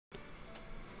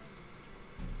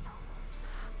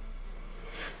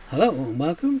Hello and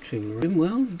welcome to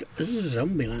Rimworld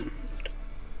ZombieLand.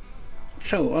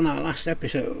 So on our last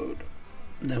episode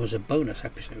there was a bonus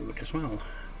episode as well,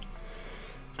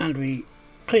 and we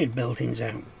cleared buildings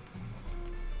out,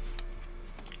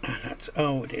 and that's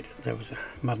all we did. There was a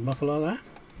mad buffalo there.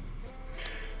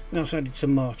 We also added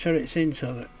some more turrets in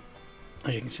so that,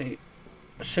 as you can see,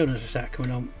 as soon as they start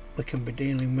coming on we can be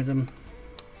dealing with them.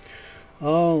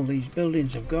 All these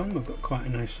buildings have gone. We've got quite a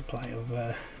nice supply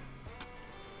of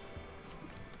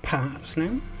parts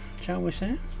now, shall we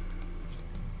say.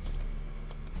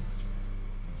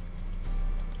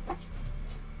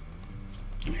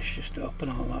 Let's just open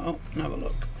all that up and have a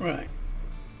look. Right.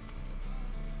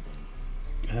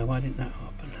 Why didn't that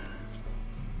open?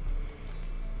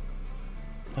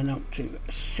 Went up to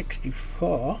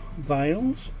 64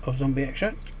 vials of zombie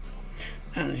extract,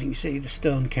 and as you can see the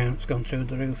stone count's gone through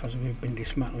the roof as we've been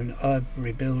dismantling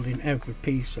every building, every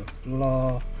piece of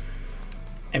floor,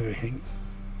 everything.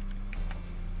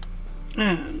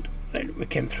 And then we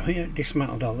came through here,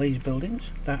 dismantled all these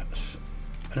buildings. That's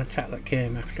an attack that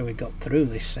came after we got through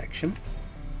this section.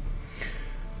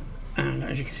 And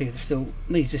as you can see,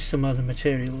 these are some of the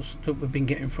materials that we've been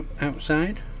getting from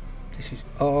outside. This is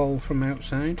all from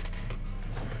outside,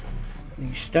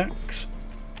 these stacks.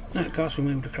 And of course we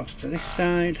moved across to this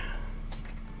side,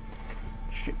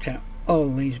 stripped out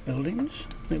all these buildings.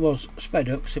 It was sped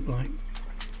up because it was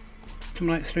something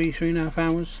like 3.5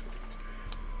 hours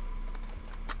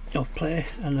of play,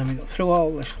 and then we got through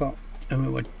all this lot, and we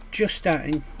were just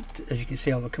starting, as you can see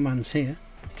all the commands here,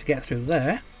 to get through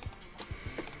there.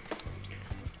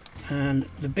 And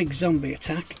the big zombie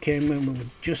attack came when we were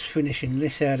just finishing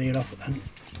this area off and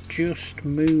just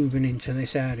moving into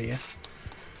this area.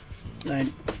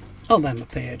 Then all them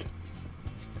appeared,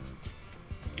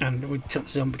 and we took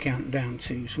the zombie count down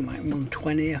to something like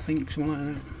 120, I think, something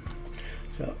like that.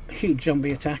 So a huge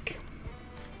zombie attack,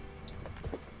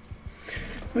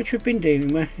 which we've been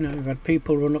dealing with. You know, we've had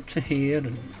people run up to here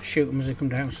and shoot them as they come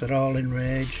down, so they're all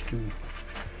enraged and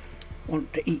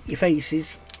want to eat your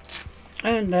faces.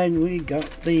 And then we got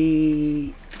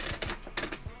the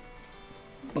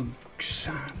bugs.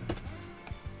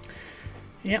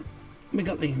 Yep, we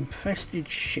got the infested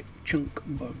ship chunk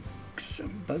bugs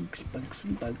and bugs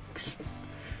and bugs.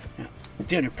 Now,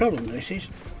 the only problem with this is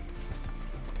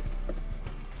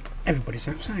everybody's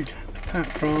outside, apart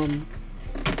from...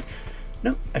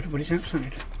 No, everybody's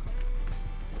outside.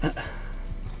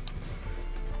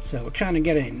 So we're trying to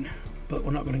get in, but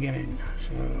we're not going to get in.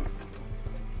 So,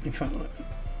 in fact,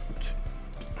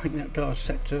 I think that door's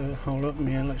set to hold up.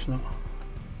 Yeah, let's not.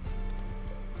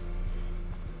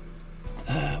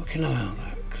 We can allow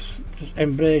that, because there's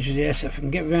embrasures here, so if we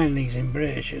can get behind these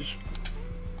embrasures,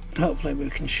 hopefully we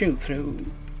can shoot through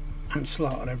and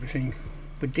slaughter everything.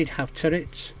 We did have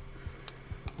turrets.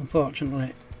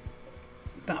 Unfortunately,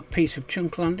 that piece of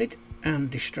chunk landed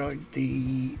and destroyed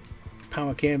the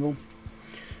power cable,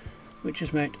 which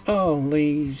has made all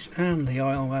these and the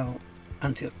oil well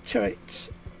and the turrets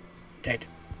dead,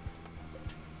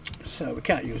 so we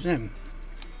can't use them.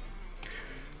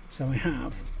 So we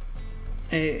have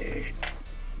a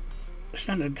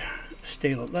standard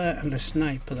steel up there and a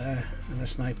sniper there and a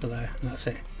sniper there, and that's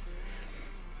it.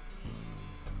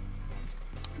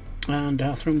 And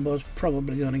our thrumbo's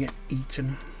probably going to get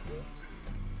eaten.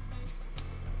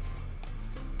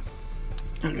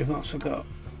 And we've also got,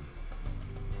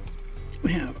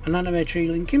 we have an anime tree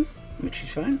linking, which is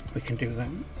fine, we can do that.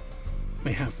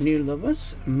 We have new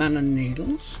lovers, man and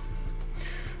needles.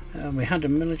 We had a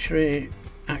military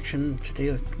action to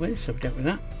deal with, so we dealt with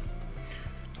that.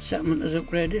 Settlement is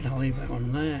upgraded, I'll leave that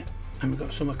one there. And we've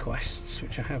got summer quests,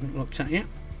 which I haven't looked at yet.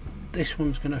 This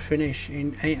one's going to finish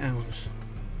in 8 hours.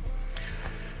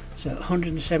 So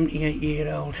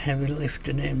 178-year-old heavy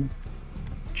lifter named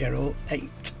Gerald 8.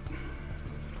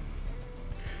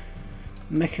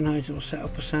 Mechanizer will set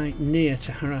up a site near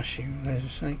to harass you. There's a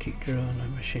psychic drone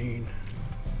and machine.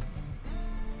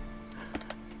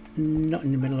 Not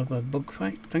in the middle of a bug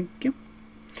fight, thank you.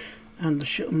 And the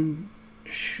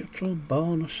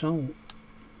shuttle-borne assault.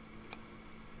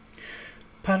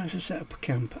 Pirates have set up a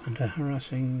camp and are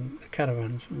harassing the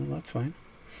caravans. Well, that's fine.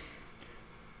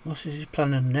 Losses is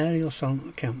planning an aerial assault at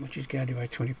the camp, which is guarded by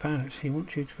 20 pirates. He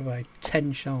wants you to provide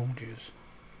 10 soldiers.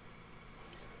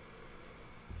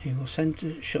 He will send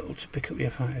a shuttle to pick up your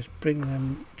fighters, bring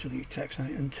them to the attack site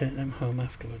and take them home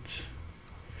afterwards.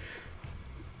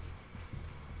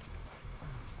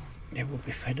 They will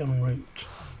be fed en route.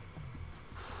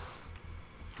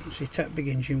 Once the attack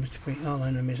begins, you must defeat all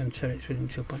enemies and turrets within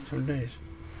 2.7 days.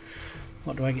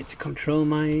 What, do I get to control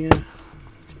my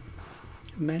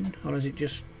men, or is it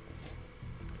just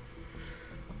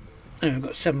And we've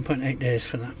got 7.8 days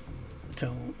for that.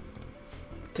 So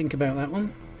think about that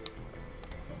one.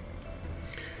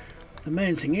 The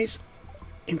main thing is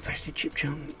infested ship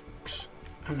chunks,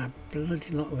 and a bloody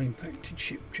lot of infected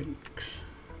ship chunks.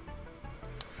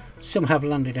 Some have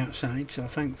landed outside, so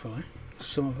thankfully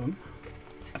some of them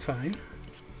are fine.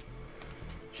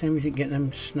 Shame we didn't get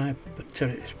them sniper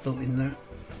turrets built in that,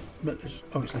 but there's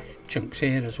obviously chunks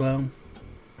here as well,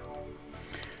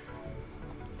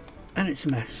 and it's a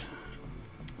mess.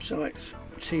 So let's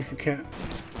see if we can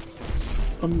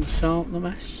unsort the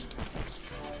mess.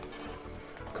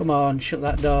 Come on, shut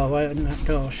that door. Why isn't that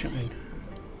door shutting?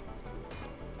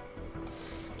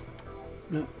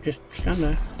 No, just stand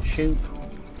there. Shoot.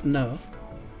 No.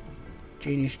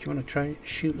 Genius, do you want to try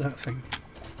shoot that thing?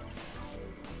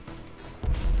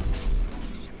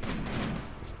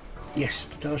 Yes,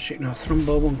 the door's shut now.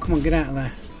 Thrumbo 1, come on, get out of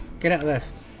there. Get out of there.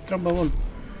 Thrumbo 1,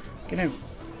 get out.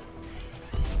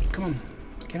 Come on,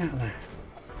 get out of there.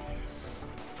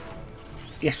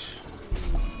 Yes.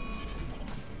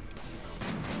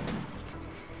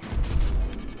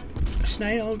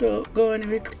 Snail, don't go any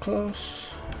bit close.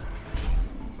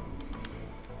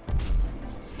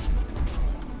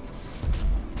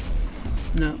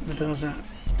 No, the doors are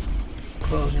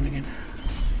closing again.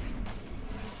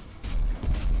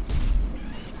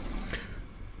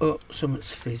 Oh,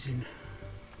 something's freezing.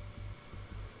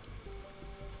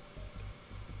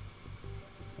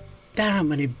 Damn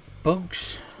many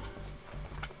bugs.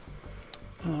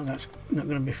 Oh, that's not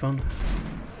going to be fun.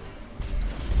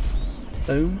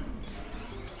 Boom.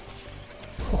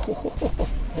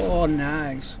 Oh,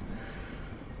 nice.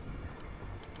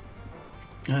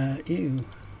 You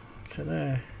to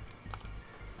there.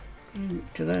 You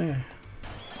to there.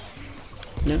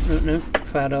 No, no, no.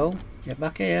 Fado, get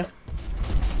back here.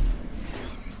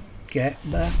 Get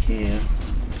back here.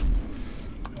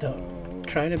 Don't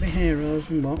try to be heroes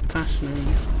and walk past me.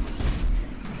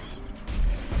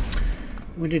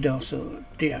 We did also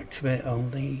deactivate all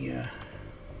the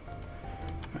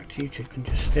you two can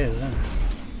just stay there.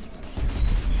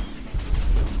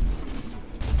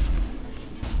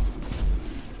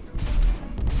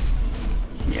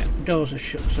 Yeah, doors are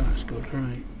shut, so that's good,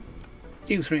 right.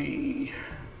 You 3.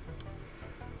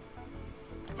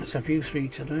 Let's have you 3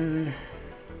 to there.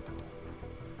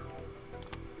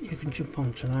 You can jump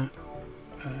onto that.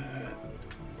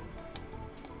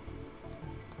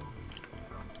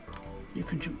 You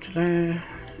can jump to there.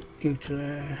 You to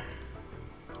there.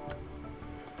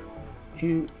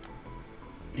 You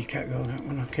can't go that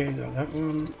one. Okay, got that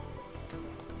one.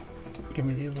 Give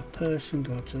me the other person.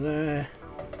 Go to there.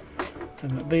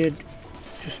 And that beard.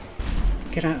 Just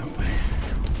get out of the way.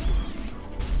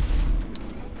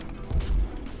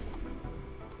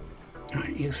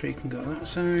 Right, you 3 can go that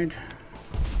side.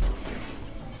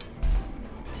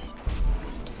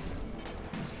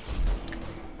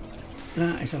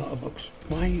 That is a lot of bugs.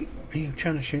 Why are you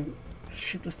trying to shoot?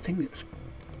 Shoot the thing that's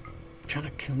trying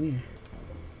to kill you.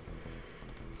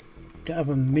 Don't have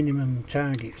a minimum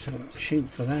target, so shoot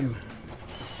for them.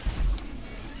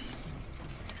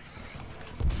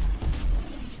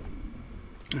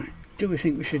 Right, do we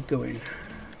think we should go in?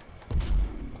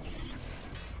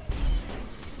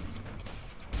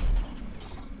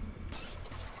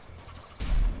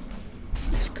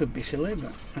 This could be silly,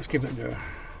 but let's give it a go.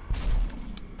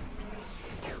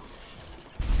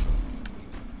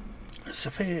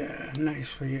 Sophia, nice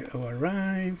for you to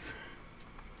arrive.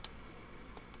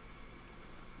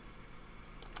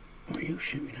 What are you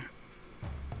shooting at?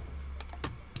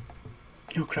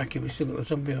 Oh cracky, we still got the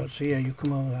zombie horde, so yeah, you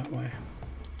come over that way.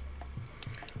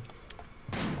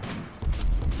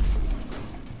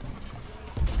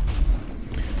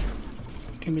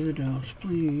 Give me the doors,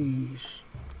 please.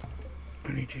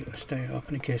 I need you to stay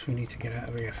open in case we need to get out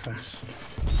of here fast.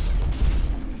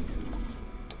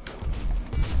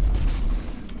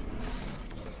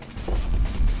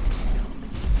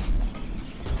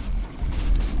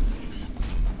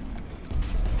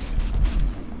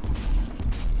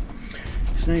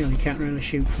 Snail, you can't really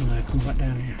shoot from there, come back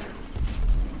down here.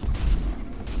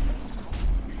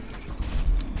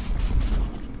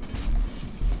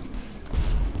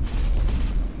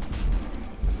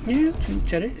 Yeah, 2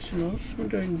 turrets and those, we're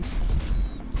doing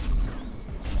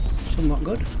somewhat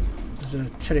good. There's a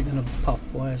turret gonna pop,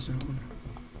 where's that one?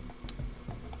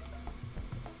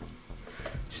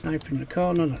 Sniper in the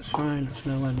corner, that's fine, that's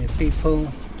nowhere near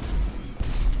people.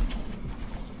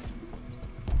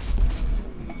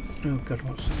 Oh god,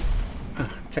 what's that?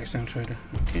 Ah, textile trader,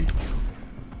 okay.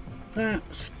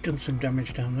 That's done some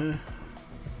damage down there.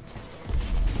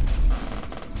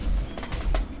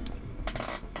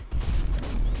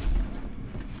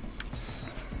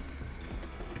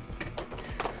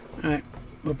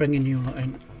 we're bringing you lot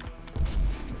in.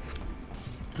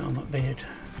 Oh, that beard.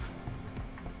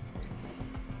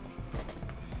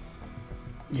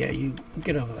 Yeah, you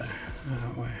get over there.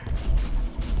 That way.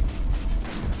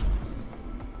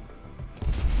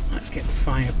 Let's get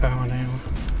firepower now.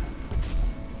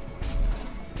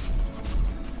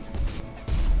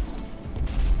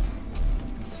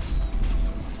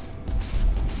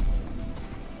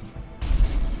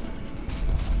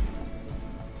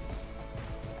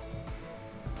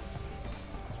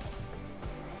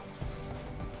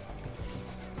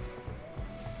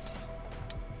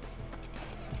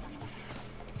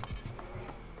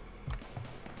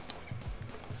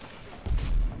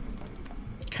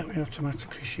 Can't we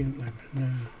automatically shoot them? No.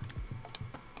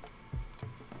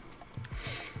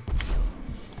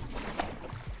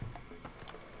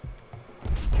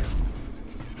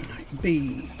 Right,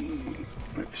 B.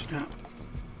 Let's start.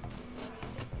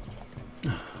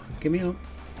 Oh, give me up.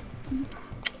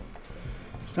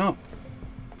 Stop.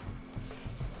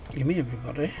 Give me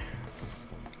everybody.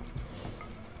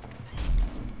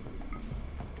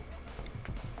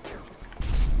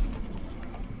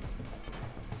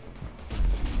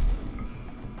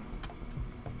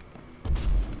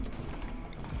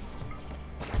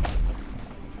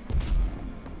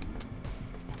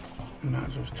 Might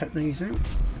as well take these out.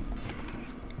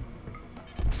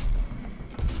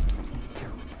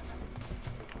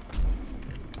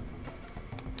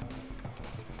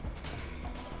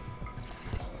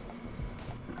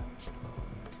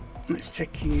 Let's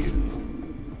take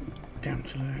you down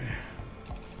to there.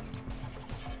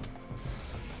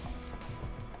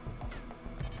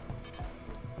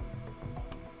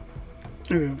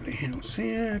 Everybody else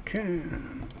here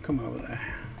can come over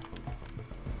there.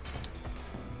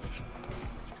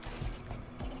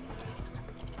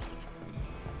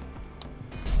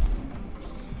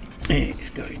 It's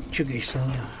going chuggy slow.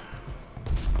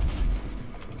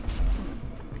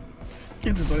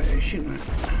 Everybody shoot that.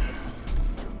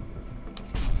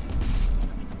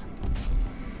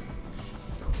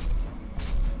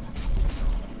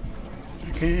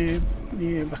 Okay,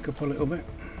 yeah, back up a little bit.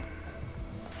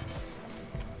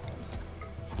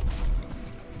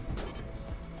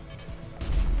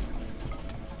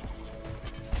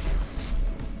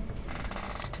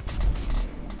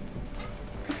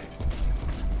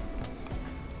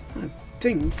 I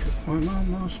think I'm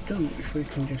almost done. If we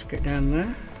can just get down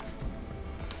there,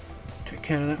 take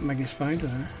care of that mega spider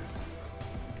there.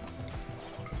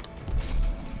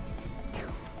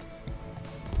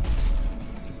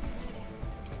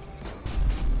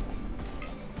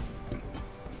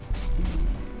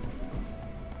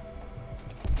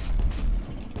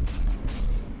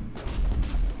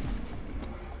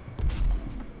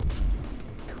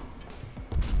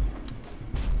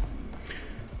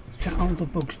 Is all the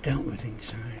bugs dealt with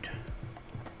inside?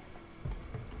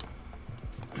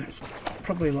 There's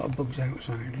probably a lot of bugs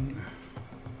outside, isn't there?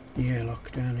 Yeah,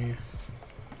 look down here.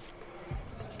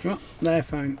 Do you know what? They're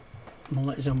fine. We'll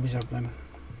let zombies have them.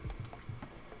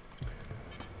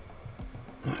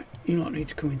 Right, you lot need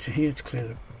to come into here to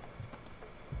clear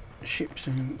the ships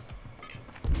out.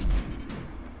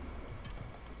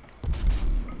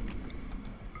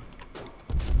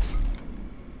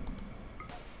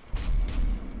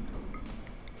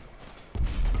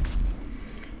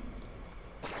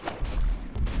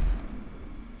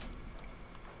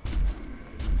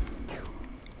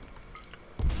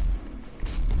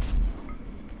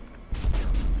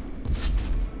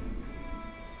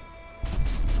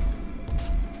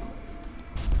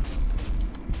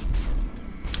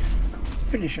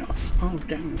 Finish off all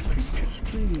downed creatures,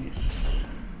 please.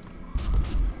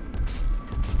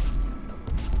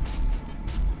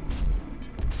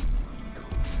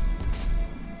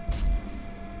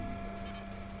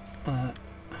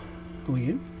 Who are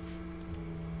you?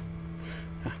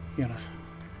 Ah, you're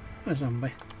a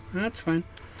zombie. That's fine.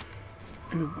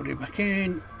 Everybody back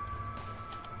in.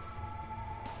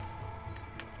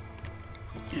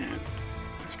 Yeah,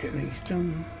 let's get these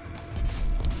done.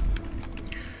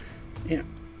 Yeah,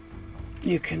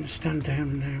 you can stand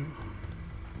down now.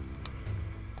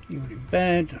 You're in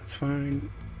bed, that's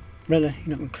fine. Really, you're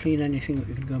not going to clean anything, but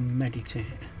you can go and meditate.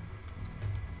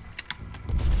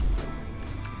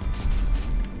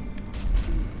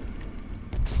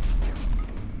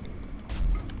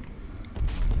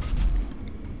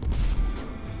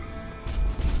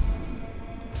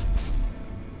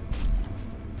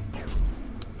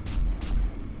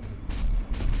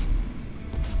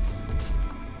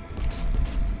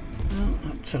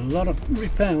 A lot of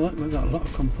repair work. We've got a lot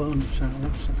of components out of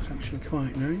that, so that's actually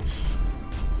quite nice.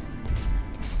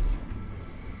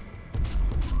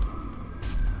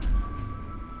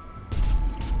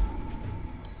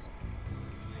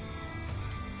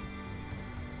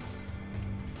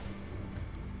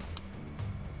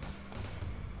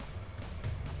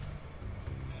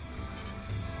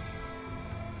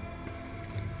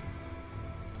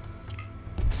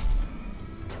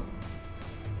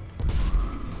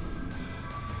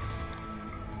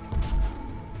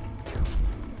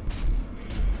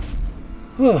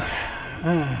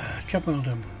 Oh, job well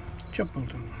done. Job well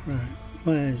done. Right,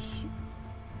 where's...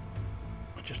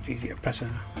 Just easier to press R.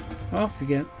 Off you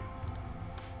go.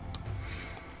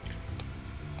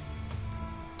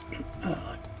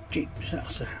 Oh, jeeps,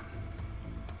 that's a...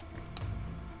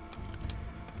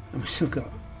 And we've still got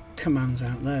commands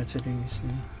out there to do, so...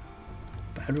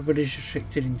 But everybody's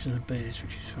restricted into the base,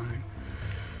 which is fine.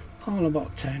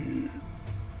 Polarbot 10.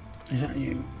 Is that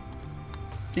you?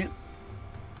 Yep.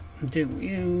 Do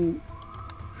you.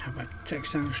 How about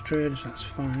textiles traders? That's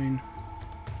fine.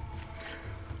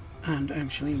 And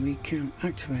actually we can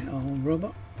activate all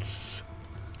robots.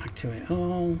 Activate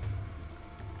all.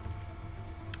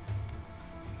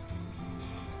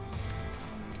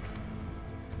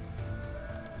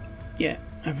 Yeah,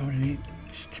 everybody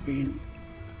needs to be in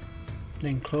the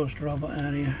enclosed robot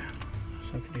area.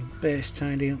 So I can do base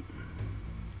tidy up.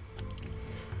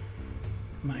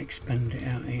 Might expand it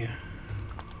out here.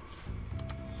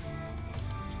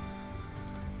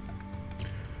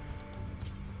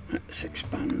 Let's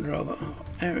expand robot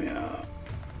area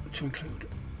to include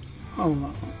all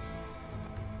that one.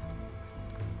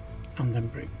 And then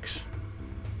bricks.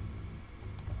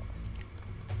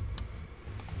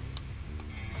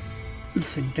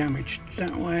 Nothing damaged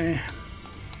that way.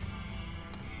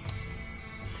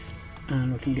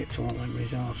 And we can get to all them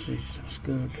resources, that's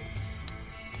good.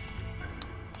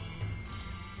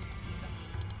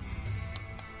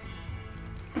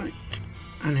 Right,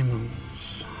 animals.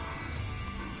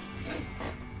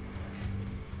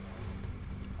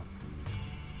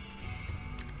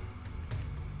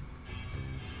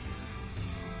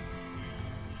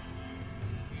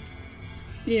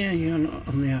 Yeah, you're not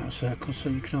on the outer circle, so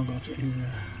you can all go to in the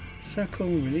circle,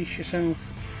 release yourself,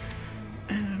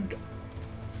 and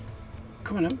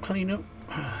coming up, clean up.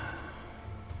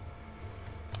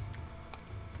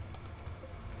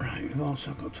 Right, we've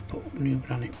also got to put new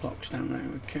granite blocks down there.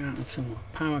 We can't until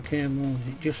power cable.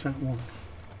 Is it just that one?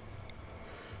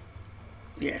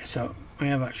 Yeah, so I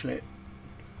have actually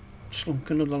slunk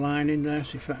another line in there,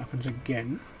 so if that happens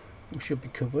again, we should be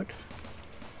covered.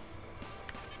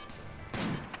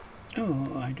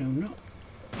 Oh, I do not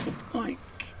like.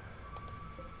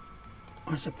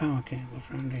 Where's the power cables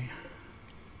around here?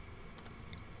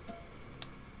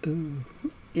 Ooh,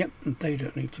 yep, they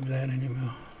don't need to be there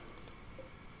anymore.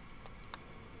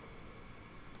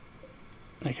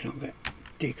 They cannot get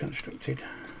deconstructed.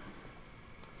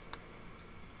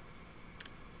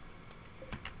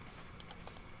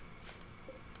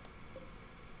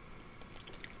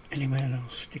 Anywhere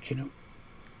else sticking up?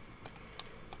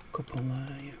 Couple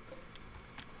there, yeah.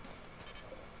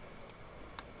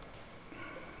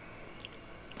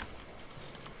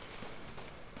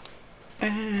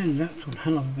 And that's one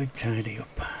hell of a big tidy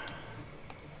up.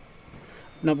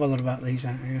 Not bothered about these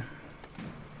out here.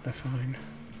 They're fine.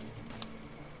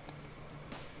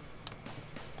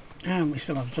 And we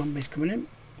still have zombies coming in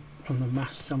from the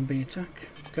mass zombie attack.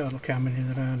 God, look how many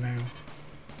there are now.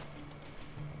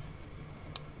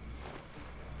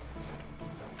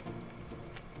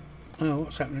 Oh,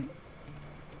 what's happening?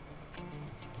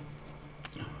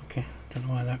 Okay, don't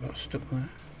know why that got stuck there.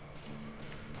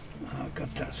 Oh god,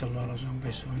 that's a lot of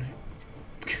zombies on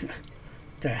it.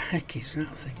 The heck is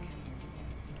that thing?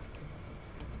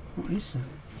 What is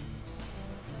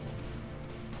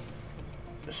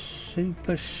that?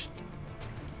 Super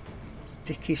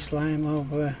sticky slime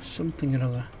over something or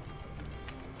other.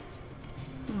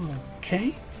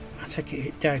 Okay, I take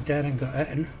it died there and got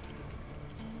eaten.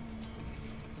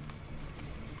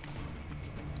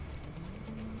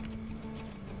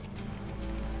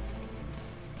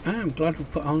 I'm glad we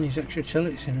put all these extra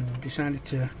utilities in and decided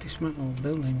to dismantle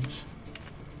buildings.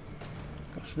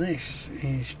 Because this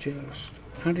is just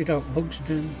added out bugs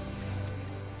down.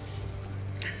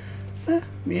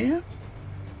 Yeah.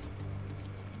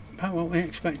 About what we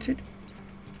expected.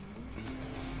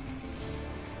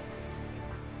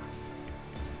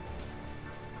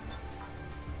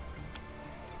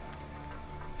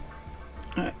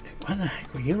 Where the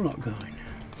heck were you lot going?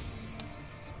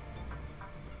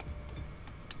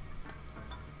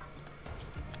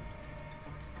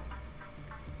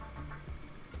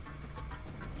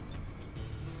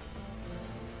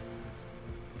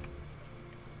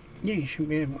 Yeah, you shouldn't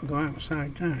be able to go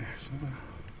outside there, so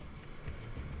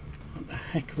what the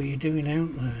heck were you doing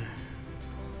out there?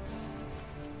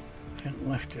 I hadn't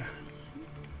left her.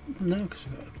 No, because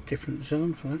I've got a different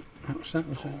zone for that. That's that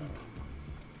zone.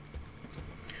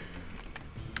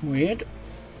 Weird.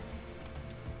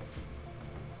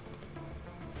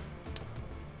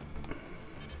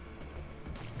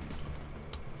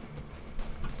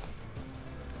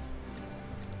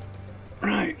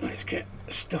 Right, let's let's get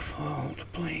stuff hauled,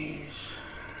 please.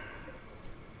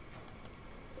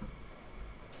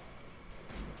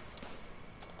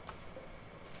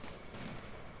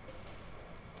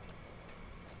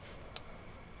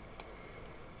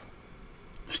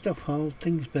 Stuff hauled,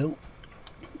 things built.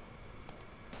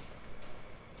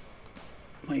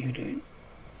 What are you doing?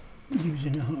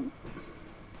 Using a hook.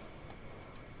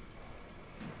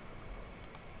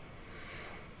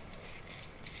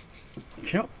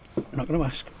 Sure, I'm not going to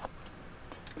ask.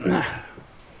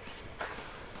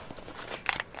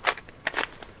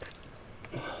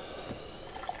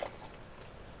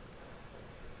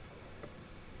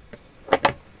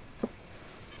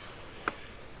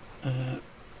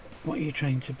 What are you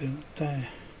trying to build there?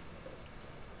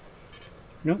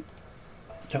 Nope,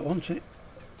 don't want it.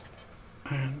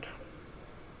 And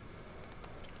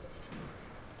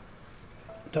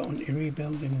don't want you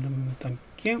rebuilding them, thank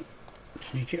you.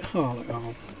 Just need you to haul it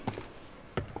all.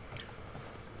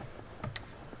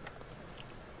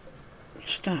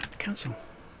 Start, cancel.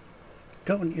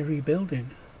 Don't want you rebuilding.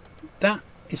 That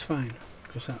is fine,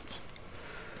 because that's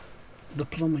the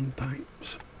plumbing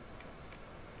pipes.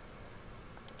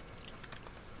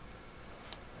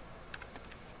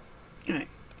 Right.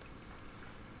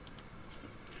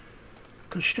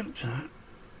 Construct that.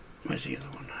 Where's the other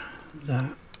one?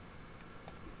 That.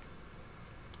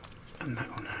 And that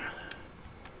one.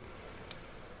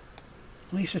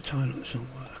 At least the toilets will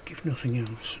work, if nothing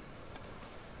else.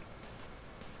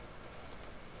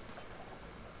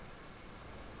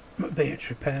 Maybe it's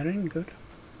repairing, good.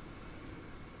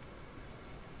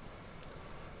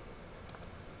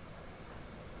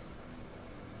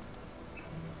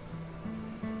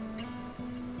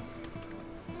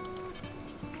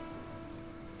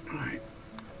 Right,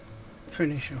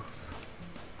 finish off.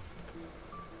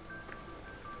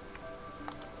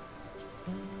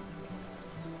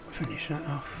 Finish that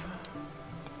off.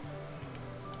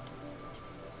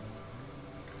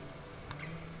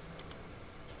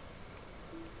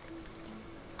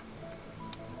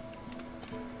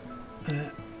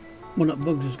 One of the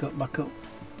bugs has got back up.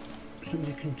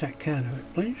 Somebody can take care of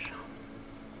it, please.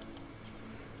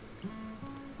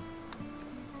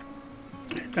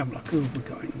 Let's have a look who we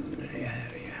got in the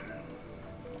area.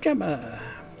 Jabba!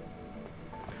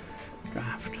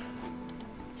 Draft.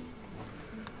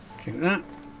 Shoot that.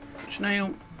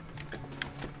 Snail.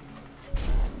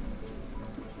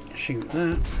 Shoot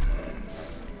that.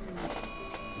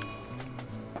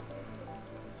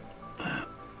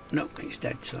 Nope, it's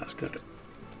dead, so that's good.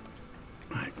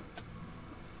 Right.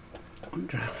 One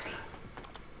draft.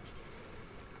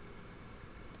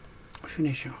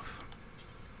 Finish off.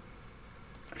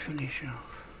 Finish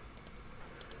off.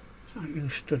 And you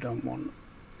stood on one.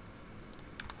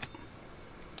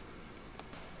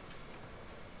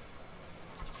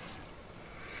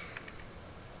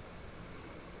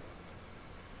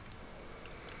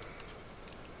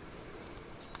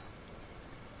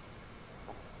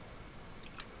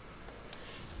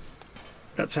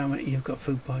 That's how many you've got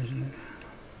food poisoning.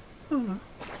 Oh no.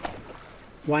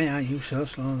 Why are you so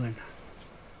slow then?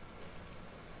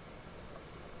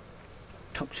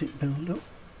 Toxic build-up.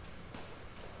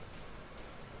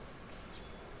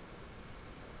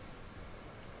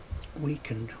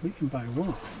 Weakened. Weakened by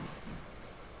what?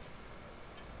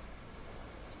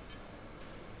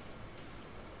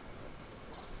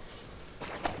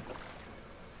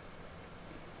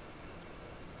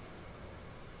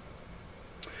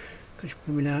 Because you're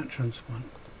coming out transplant.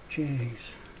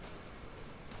 Jeez.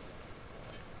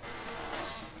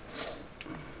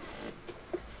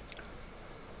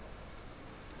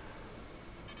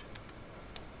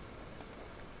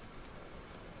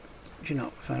 Do you know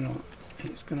what, Fennel?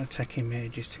 It's going to take him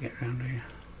ages to get round here.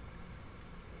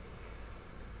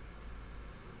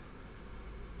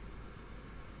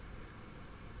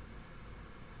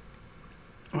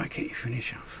 Why can't you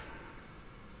finish off?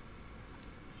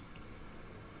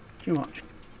 Do you watch?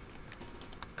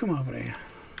 Come over here.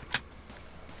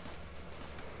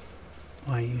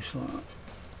 Why are you slow?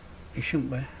 You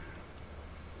shouldn't be.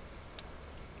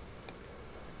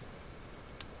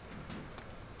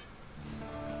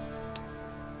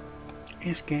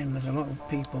 Yes, again, there's a lot of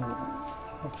people,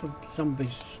 lots of zombies,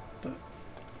 but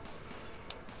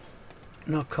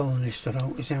no colonists are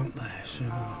always out there, so...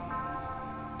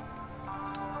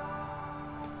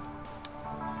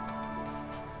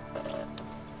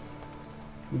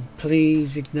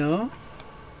 Please ignore.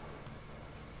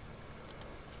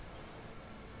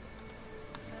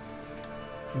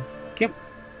 Yep.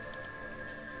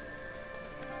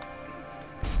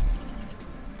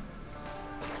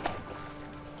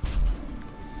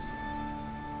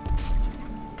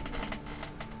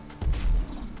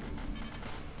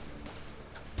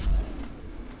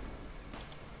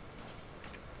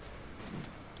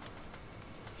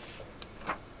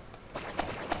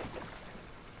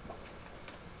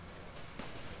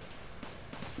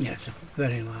 Yeah, it's a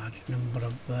very large number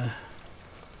of...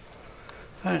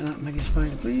 Fire that mega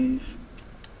spider, please.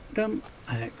 Done.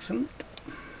 Excellent.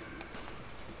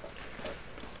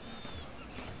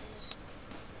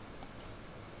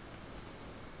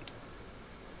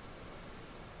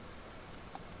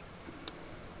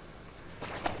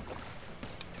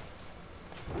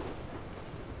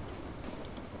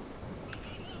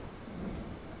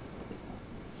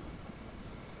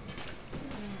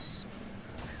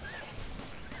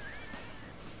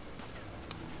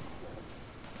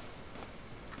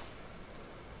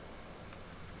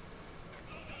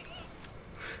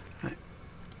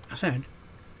 I said,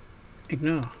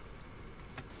 ignore.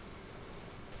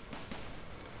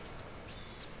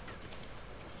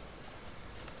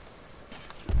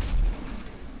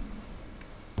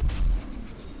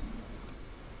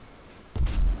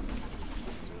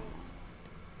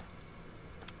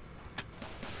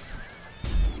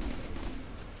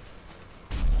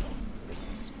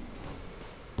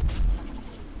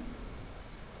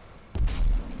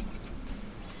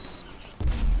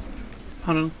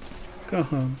 Hold on, go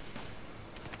home.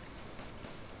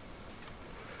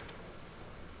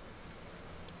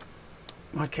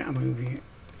 Why can't I move you?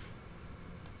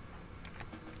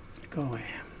 Go away.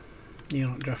 You're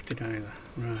not drafted either.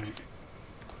 Right.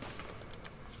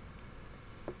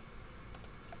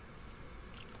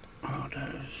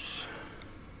 Orders.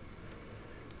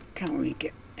 Can't we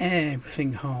get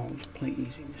everything hauled,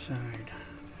 please, inside?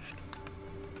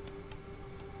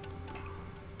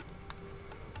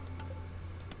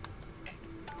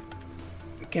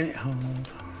 Just get it hauled.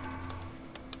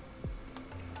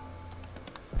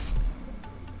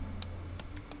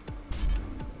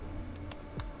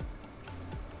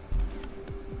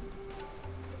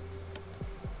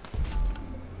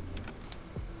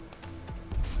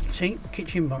 See,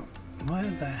 kitchen box. Where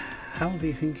the hell do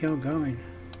you think you're going?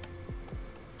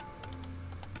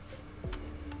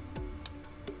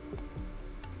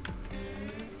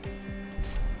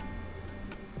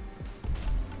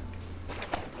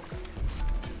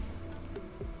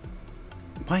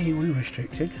 Why are you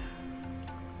unrestricted?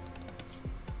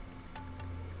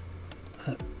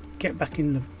 Get back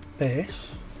in the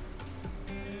base.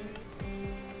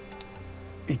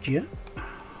 Idiot.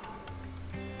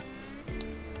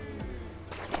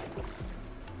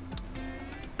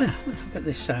 Let's look at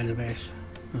this side of the base.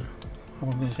 I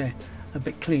was going to say a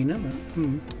bit cleaner, but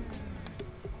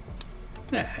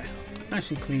yeah, nice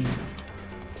and clean.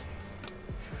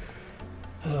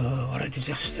 Oh, what a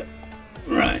disaster!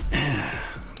 Right,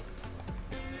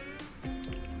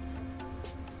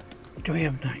 do we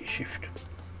have night shift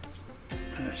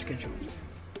schedule?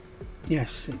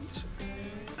 Yes, it's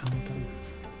all done.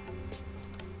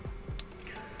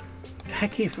 The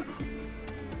heck if.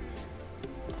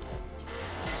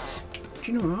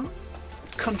 Do you know what?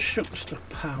 Construct the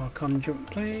power conduit,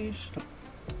 please. Stop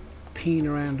peeing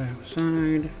around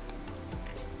outside.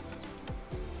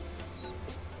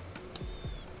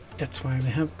 That's why we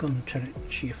have gun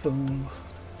turrets, you fool.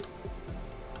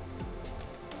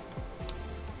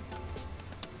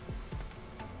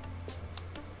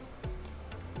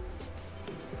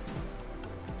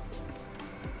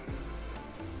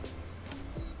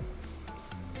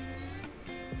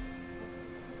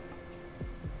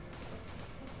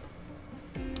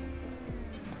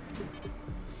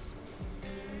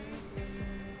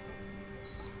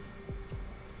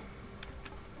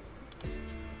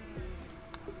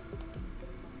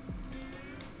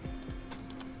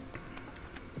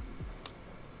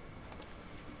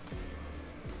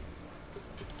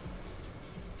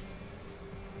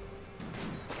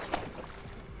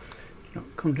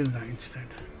 Come do that instead.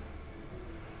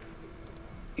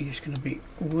 You're just going to be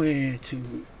way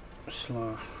too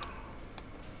slow.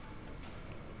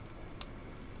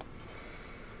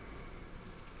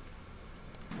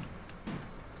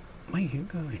 Where are you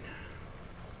going?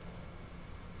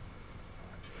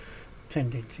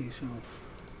 Tending to yourself.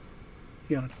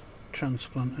 You're a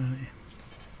transplant, aren't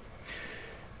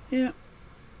you? Yeah.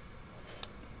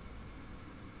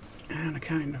 And I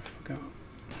kind of forgot.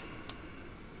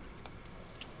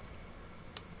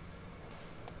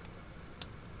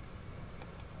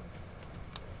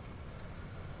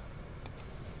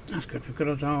 That's good, we've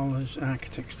got all this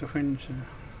architect stuff in, so...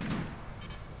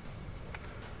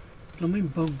 Blooming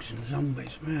bugs and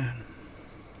zombies, man.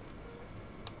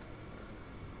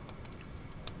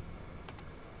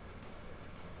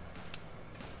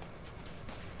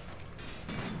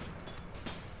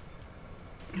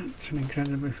 That's an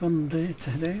incredibly fun day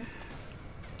today.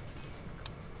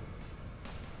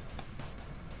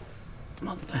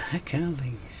 What the heck are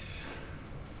these?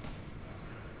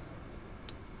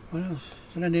 What else?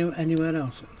 Is there anywhere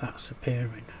else that's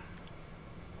appearing?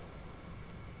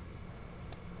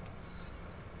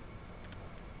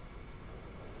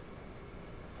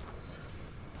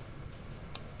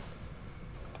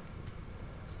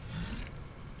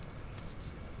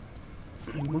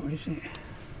 And what is it?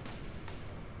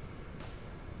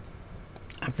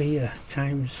 Avia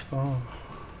times 4.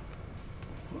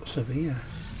 What's Avia?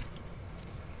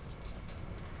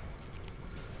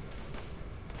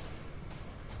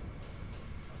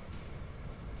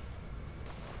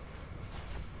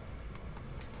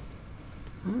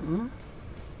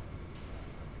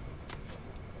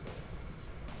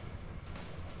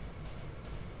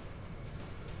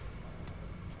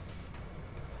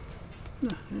 No,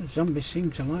 the zombies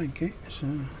seem to like it, so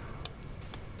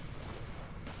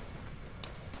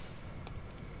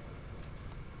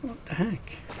what the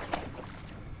heck?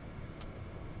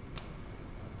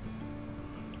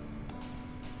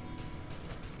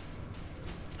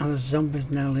 Are the zombies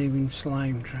now leaving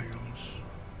slime trails?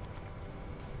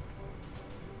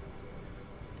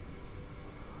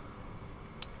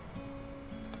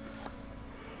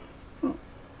 Oh,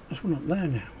 there's one up there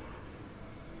now.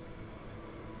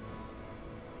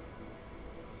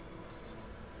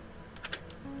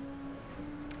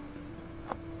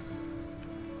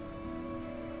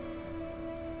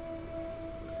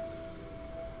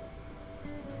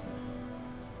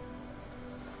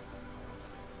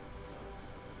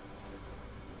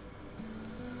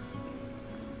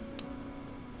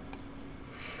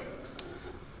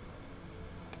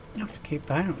 You have to keep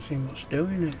an eye out, seeing what's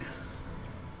doing it.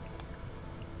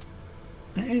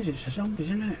 It is, it's the zombies,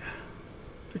 isn't it?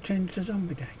 To change the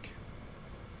zombie deck.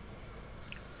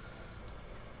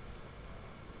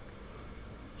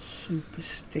 Super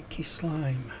sticky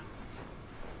slime.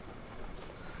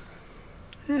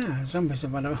 Yeah, zombies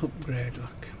have had an upgrade,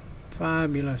 look.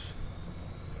 Fabulous.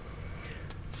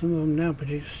 Some of them now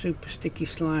produce super sticky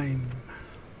slime.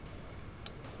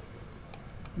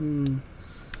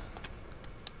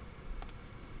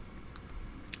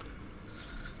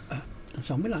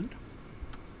 ZombieLand.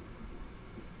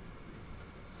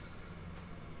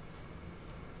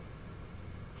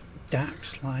 Dark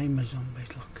slime zombies,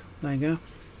 look. There you go.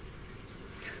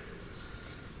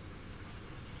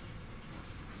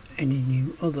 Any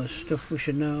new other stuff we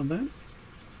should know about?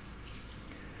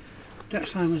 Dark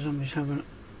slime zombies have an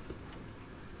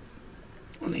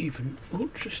uneven,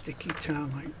 ultra sticky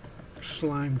tar-like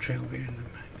slime trail behind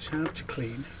them. It's hard to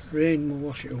clean. Rain will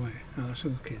wash it away. Oh, that's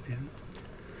okay, yeah.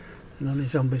 And only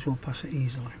zombies will pass it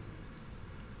easily.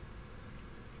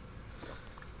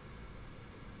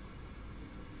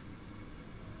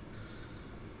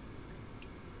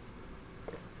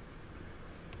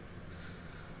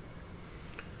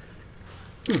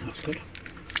 Oh, that's good.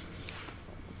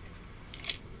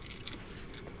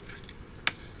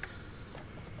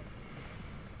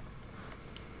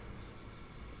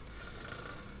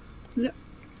 Yep,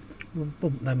 we'll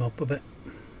bump them up a bit.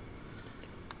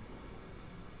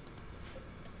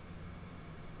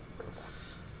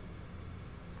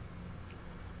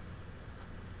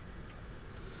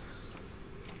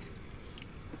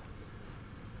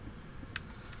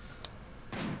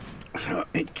 So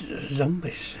it's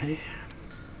zombies, eh?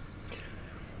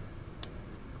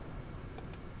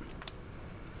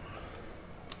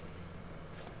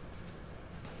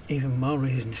 Even more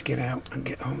reason to get out and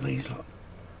get all these lot.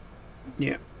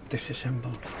 Yeah,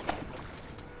 disassembled.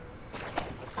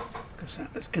 Because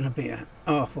that's going to be an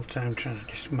awful time trying to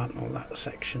dismantle that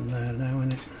section there now,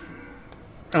 isn't it?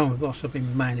 Oh, we've also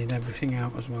been mining everything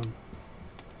out as well.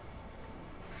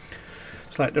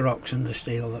 It's like the rocks and the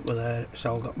steel that were there, it's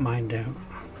all got mined out.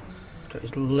 So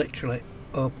it's literally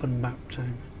open map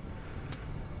time.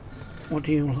 What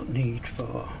do you need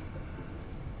for?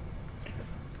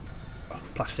 Oh,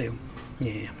 plasteel.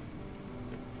 Yeah.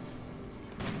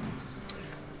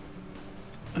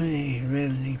 I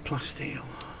really need plasteel.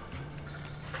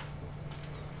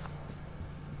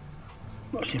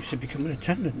 What seems to be becoming a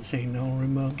tendency in all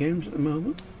Rimworld games at the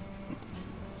moment.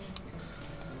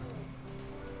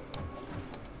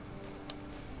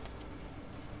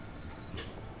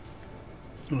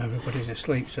 Well, everybody's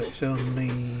asleep, so it's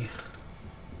only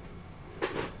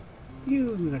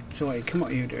you. So wait, come on,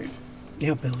 what are you doing?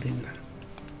 You're building that.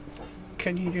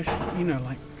 Can you just, you know,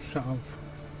 like sort of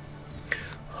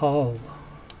haul,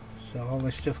 so all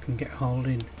this stuff can get hauled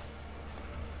in?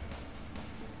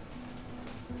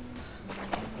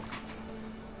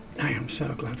 I am so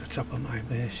glad the top of my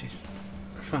base is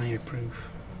fireproof.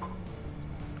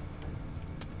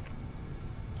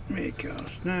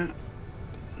 Because now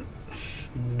it's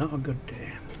not a good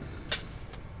day.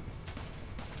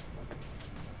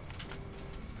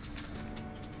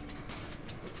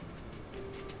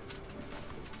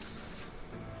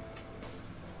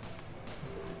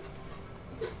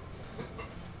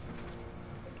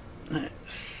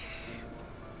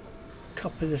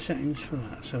 copy the settings for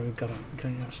that, so we've got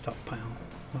a stockpile.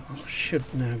 That should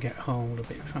now get hauled a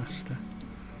bit faster.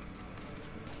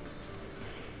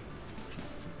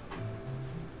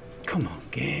 Come on,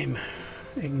 game.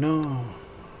 Ignore.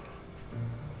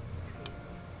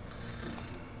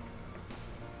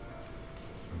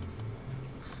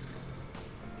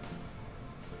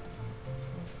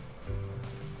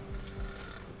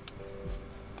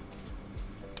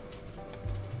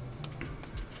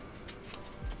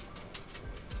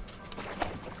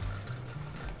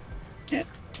 Yeah,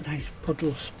 nice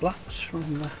puddle splats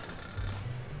from the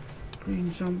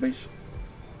green zombies.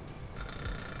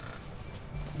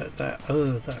 But that,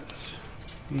 oh, that's,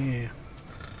 yeah,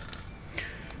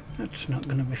 that's not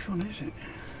going to be fun, is it?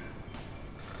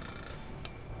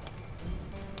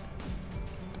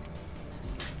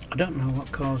 I don't know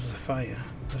what caused the fire,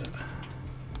 but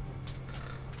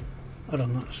I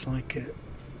don't know, it's like it.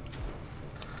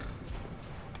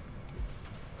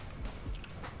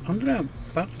 I wonder how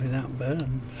badly that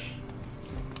burns.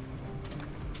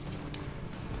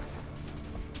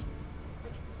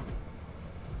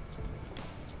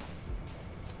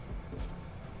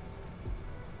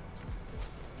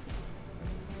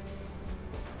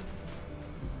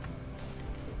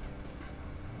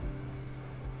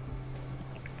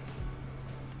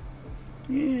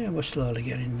 Yeah, we're slowly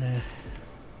getting there.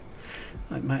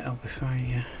 That might help if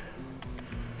I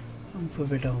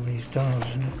unforbid all these doors,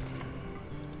 isn't it?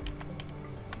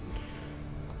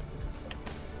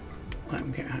 Let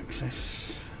them get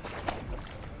access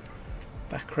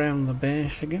back round the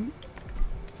base again.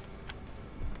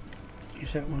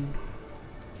 Is that one?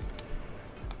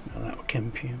 No, that was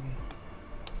chem fuel.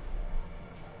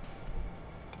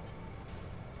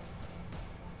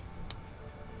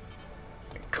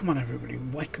 Come on everybody,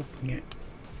 wake up and get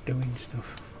doing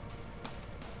stuff.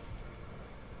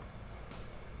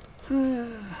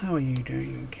 How are you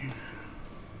doing?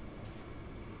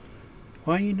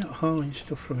 Why are you not hauling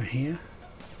stuff from here?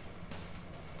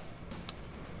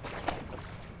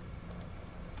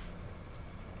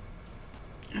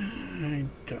 I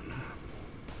don't know.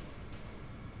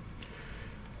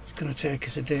 It's going to take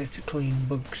us a day to clean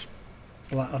bugs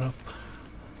splatter up.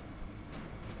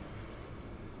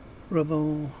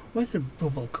 Rubble. Where did the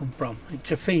rubble come from?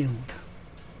 It's a field.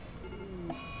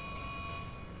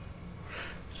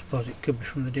 Suppose it could be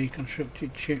from the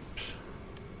deconstructed ships.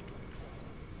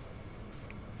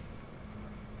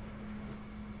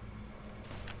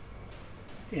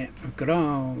 Yeah, we've got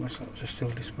all the sorts of still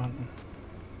dismantling.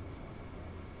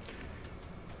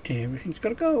 Everything's got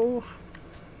to go.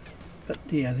 But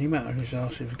yeah, the amount of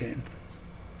resources we're getting.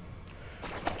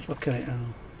 Look at it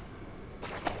all.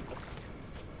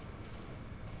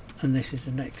 And this is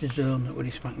the next zone that we're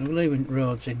dismantling. We're leaving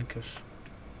roads in because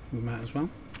we might as well.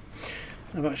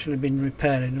 I've actually been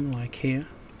repairing them like here.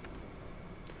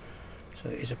 So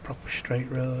it is a proper straight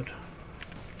road.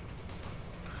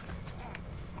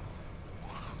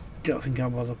 Don't think I'll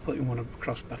bother putting one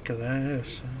across back of there,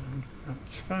 so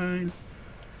that's fine.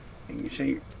 You can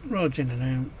see roads in and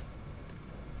out.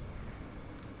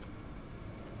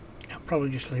 I'll probably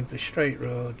just leave the straight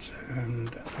roads and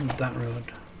that road.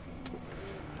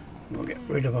 We'll get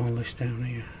rid of all this down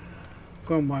here.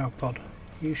 Go on, Wild Pod.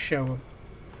 You show them.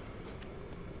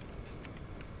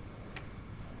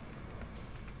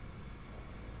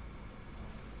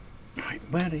 Right,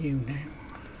 where are you now?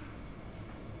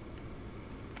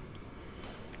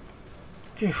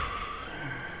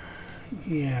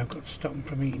 Yeah, I've got to stop them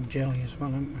from eating jelly as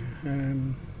well, haven't we?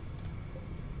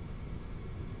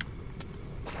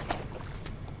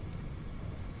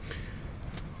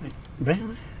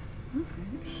 Really? Okay,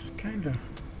 it's kind of...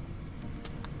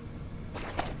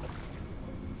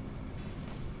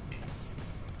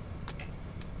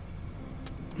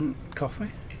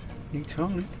 coffee? Needs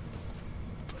hauling.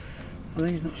 Are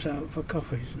these not set up for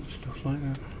coffees and stuff like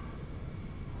that?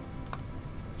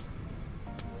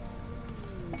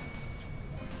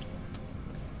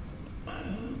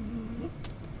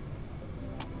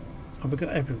 Have we got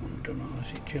everyone done, or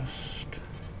is it just...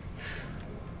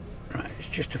 Right, it's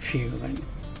just a few then.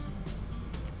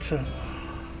 So...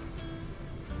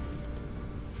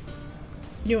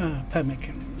 You are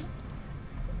pemmican.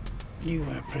 You,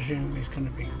 I presume, is going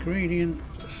to be ingredients.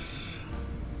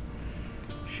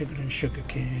 Sugar and sugar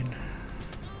cane.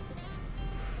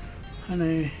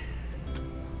 Honey.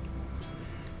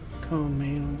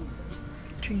 Cornmeal.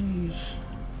 Cheese.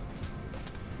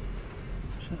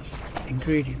 So that's the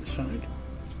ingredient side.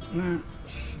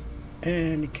 That's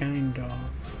any kind of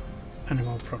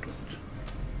animal product.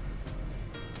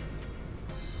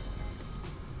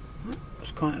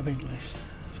 That's quite a big list,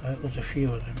 so there's a few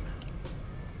of them.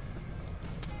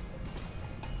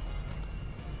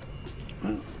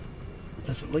 Well,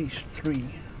 there's at least 3.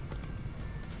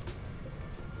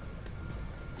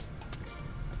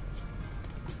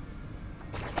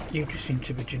 You just seem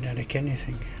to be generic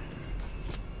anything.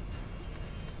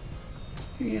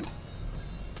 Yep.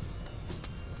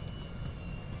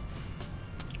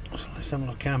 So let's have a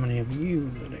look how many of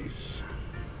you there is.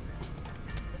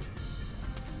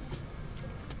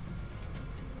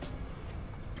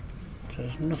 So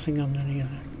there's nothing on any of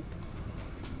them.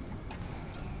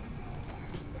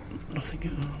 Nothing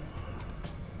at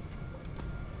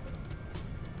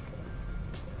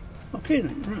all. Okay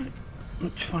then, right.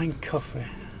 Let's find coffee.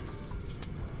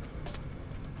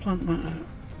 Plant matter.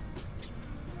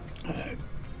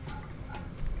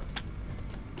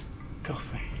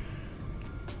 Coffee.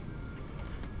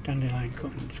 Dandelion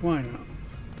cuttings, why not?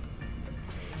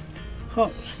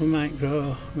 Hops we might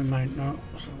grow, we might not,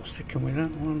 so we'll stick with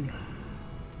that one.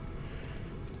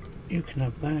 You can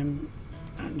have them,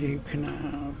 and you can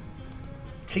have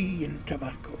tea and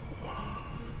tobacco.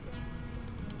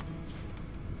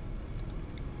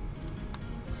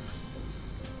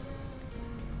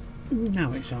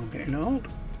 Now it's all getting old.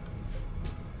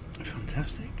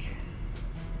 Fantastic.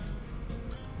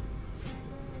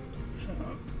 So,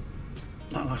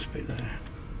 that last bit there.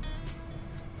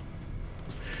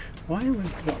 Why have we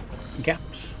got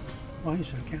gaps? Why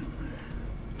is there a gap there?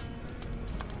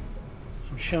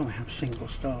 So I'm sure we have single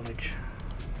storage.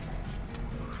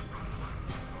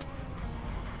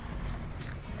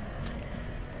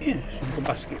 Yeah, single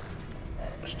basket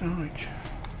storage.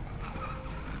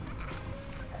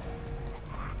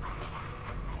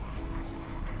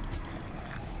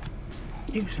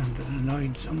 You sound an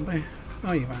annoyed zombie.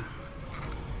 Oh, you are.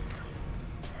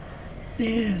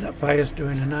 Yeah, that fire's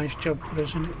doing a nice job for us,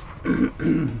 isn't it?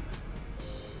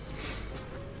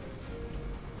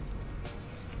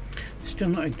 Still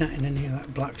not igniting any of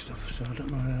that black stuff, so I don't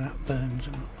know whether that burns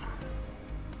or not.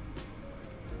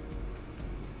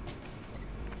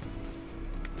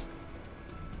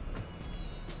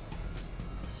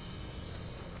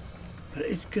 But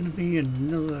it's going to be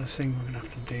another thing we're going to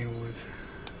have to deal with.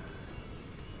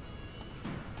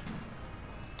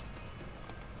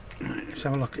 Right, let's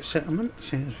have a look at settlement,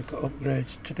 seeing as we've got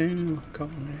upgrades to do.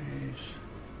 Colonies.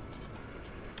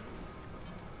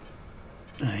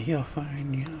 You're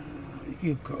fine,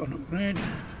 you've got an upgrade.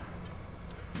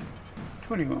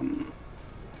 21.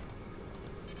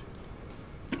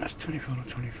 That's 24 or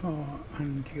 24,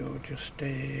 and you're just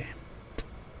a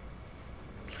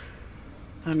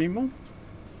animal.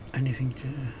 Anything to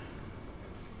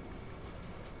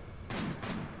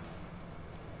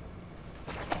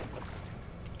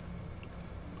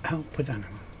help with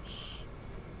animals?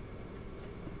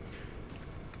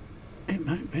 It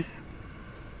might be.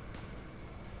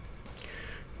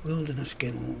 Wilderness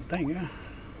guild, there you go.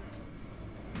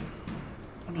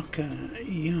 Look,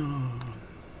 you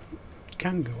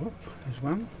can go up as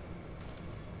well.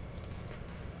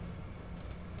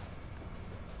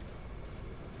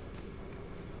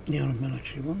 You're a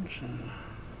military one, so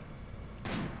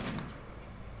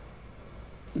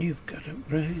you've got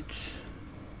upgrades.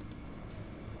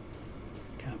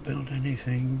 Can't build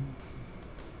anything.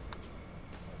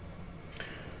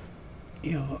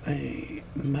 You're a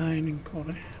mining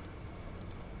quarry.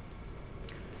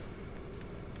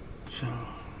 So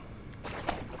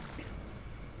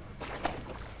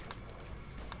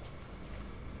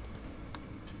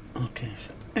okay,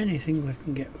 so anything we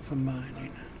can get for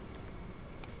mining.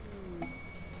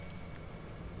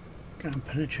 Can't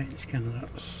penetrate the scanner,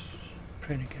 that's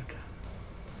pretty good.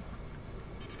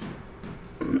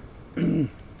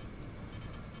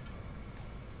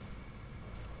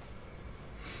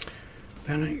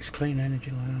 Panics, clean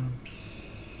energy labs,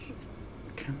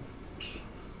 camps.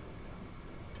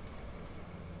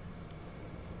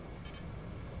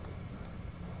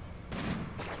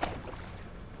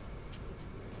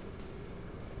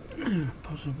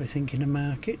 Possibly thinking of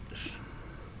markets.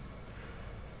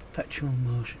 Perpetual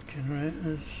motion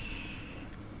generators.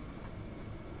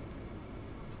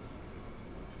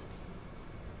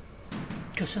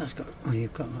 Because that's got, oh,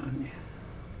 you've got that, haven't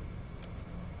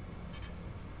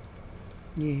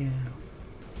you? Yeah.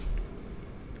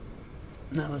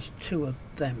 Now there's 2 of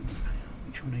them.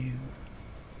 Which one are you?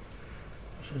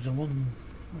 So there's the one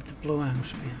with the blue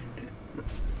house behind it.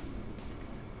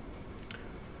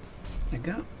 There you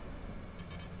go.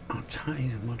 I'll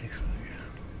tithe modifier.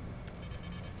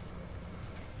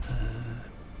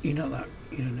 You're not that,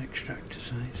 you're an extractor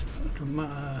size, so it doesn't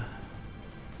matter.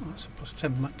 Oh, that's a plus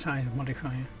 10 tithe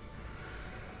modifier.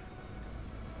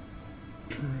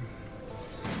 You've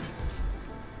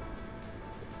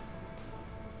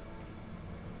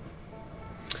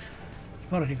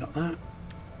already got that.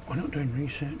 we're not doing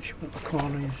research, but the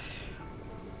quarries.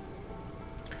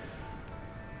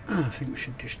 I think we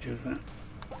should just do that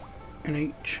in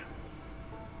each.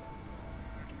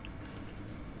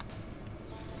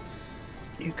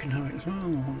 You can have it as well.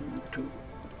 1, 2,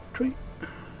 3.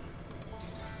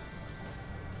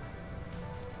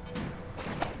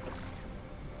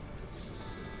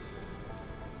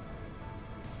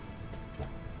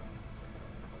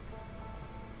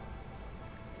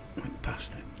 Went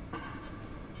past it.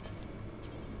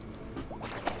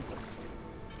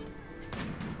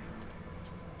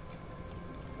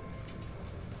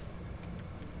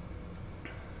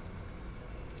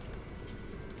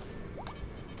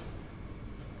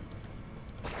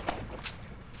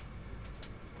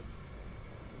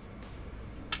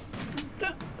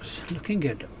 Looking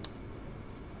good.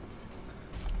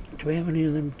 Do we have any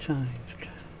of them tithed?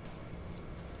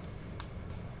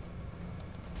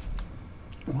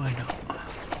 Why not?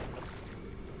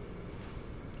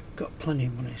 Got plenty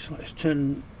of money, so let's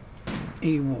turn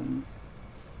E1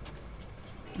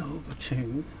 over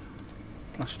to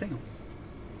plasteel.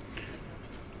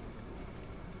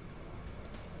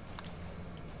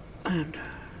 And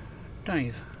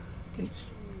Dave, please.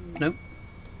 Nope.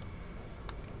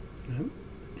 Nope.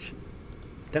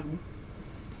 Down.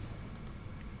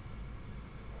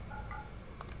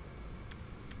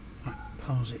 Right,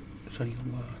 pause it so you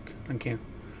can work. Thank you.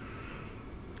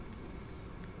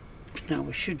 Now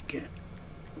we should get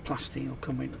plasteel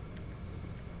coming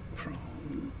from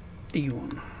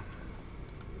E1.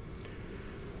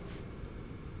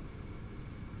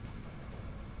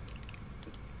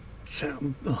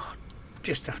 So,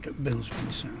 just after Bill's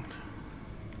been sold.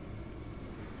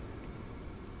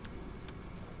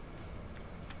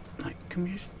 Can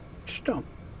we just stop?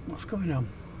 What's going on?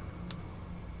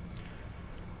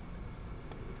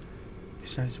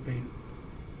 Besides there being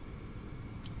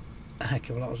a heck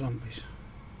of a lot of zombies.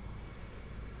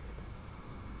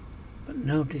 But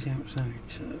nobody's outside,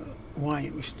 so why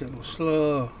are we still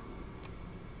slow?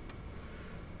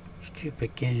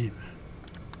 Stupid game.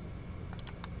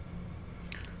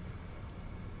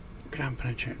 Ground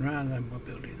penetrating rather than we're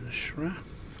building the Shraff.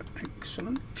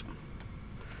 Excellent.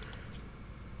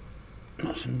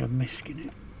 That's under misking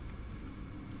it.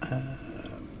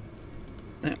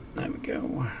 Yep, there we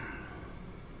go.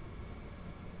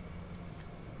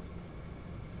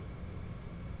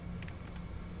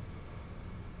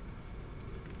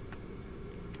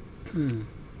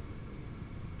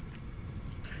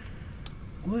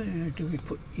 Where do we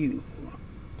put you?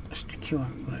 Stick you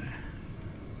out there.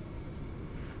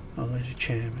 Oh, there's a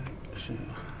chair, mate, so.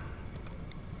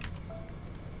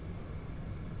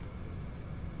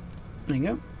 There you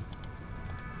go.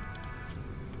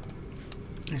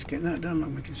 Let's get that done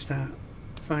and we can start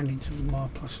finding some more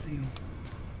plasteel.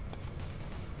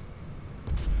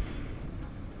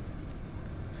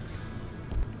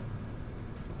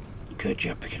 Good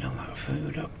job picking all that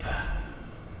food up.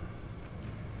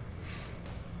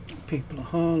 People are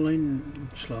hauling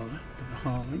slowly, but they're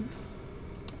hauling.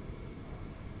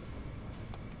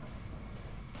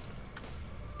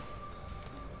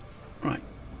 Right.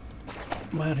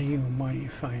 Where are you and why are you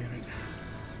firing?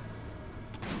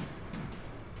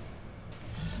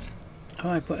 Oh,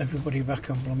 I put everybody back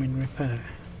on blooming repair.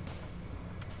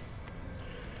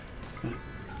 Right.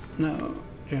 No,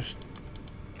 just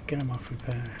get them off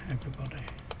repair, everybody.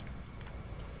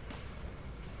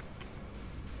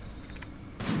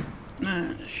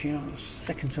 That's your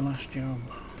second to last job.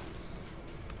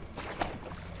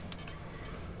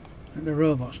 Let the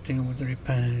robots deal with the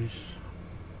repairs.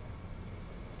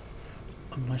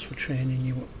 Unless we're training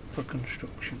you up for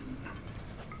construction.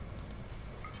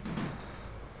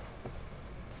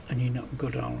 And you're not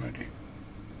good already.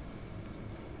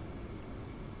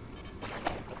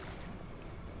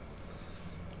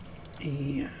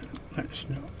 Yeah, let's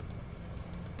not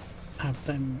have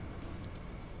them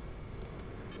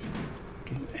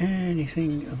do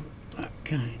anything of that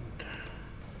kind.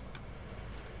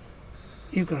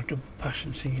 You've got a double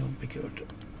passion, so you'll be good.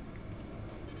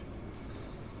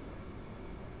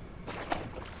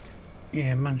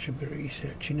 Yeah, man should be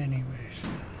researching anyway, so.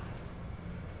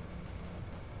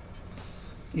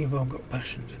 You've all got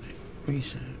passions in it.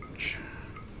 Research.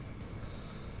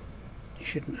 You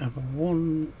shouldn't have a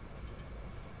one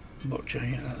butcher,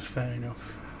 yeah, that's fair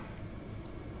enough.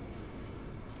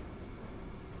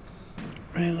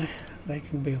 Really? They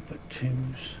can be up at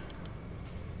 2s.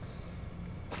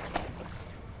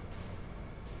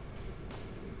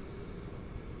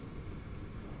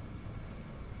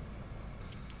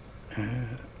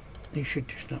 You should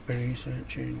just not be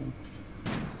researching.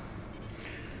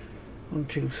 1,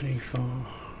 2, 3, 4.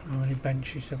 How many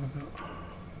benches have I got?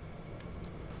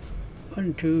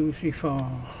 1, 2, 3,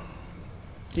 4.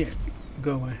 Yeah,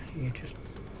 go away. You're just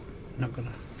not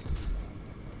gonna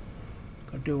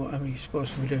go do whatever you're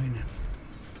supposed to be doing now.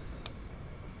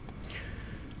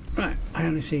 Right, I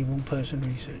only see one person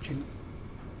researching.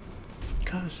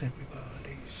 Cars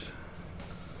everybody's.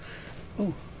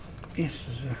 Oh, yes,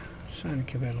 there's a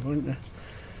Sonic available, isn't there?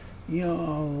 You're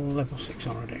level 6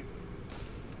 already.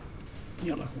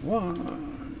 You're level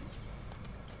 1.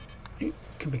 You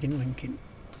can begin linking.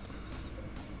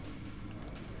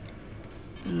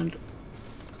 And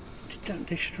did that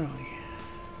destroy?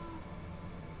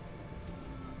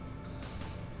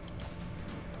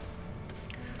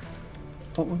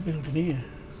 What we're building here?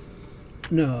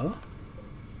 No.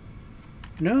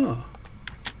 No.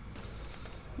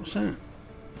 What's that?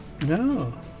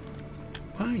 No.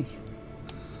 Why?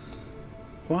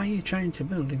 Why are you trying to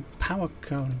build in power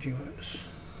conduits?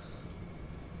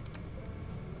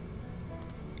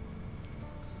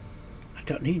 I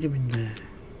don't need them in there.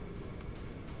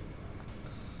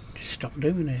 Just stop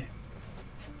doing it.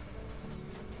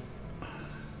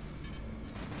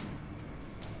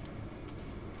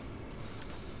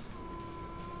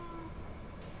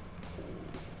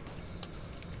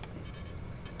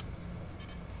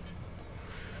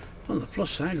 On the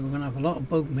plus side, we're going to have a lot of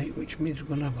bug meat, which means we're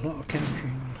going to have a lot of chem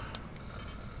fuel.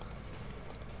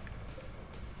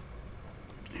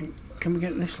 And can we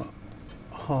get this lot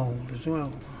hauled as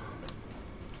well?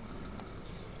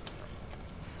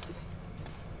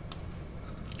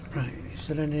 Right, is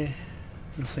there any?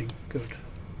 Nothing. Good.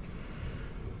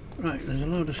 Right, there's a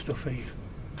load of stuff here.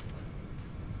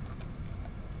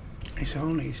 This all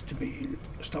needs to be in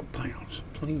stockpiles,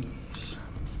 please.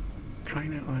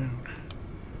 Crying out loud.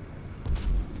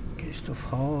 Get stuff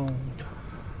hauled.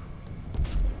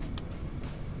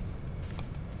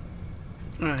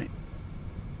 Right.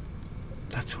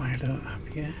 That's why I don't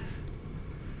have you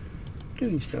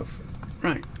doing stuff.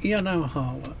 Right, you're now a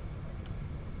hauler.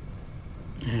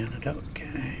 And I don't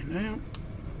care now.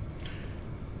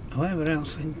 Whoever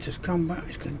else enters combat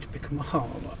is going to become a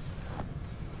hauler.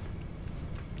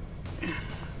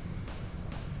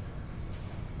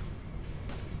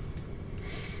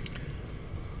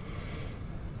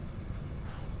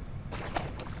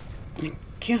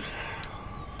 Thank you.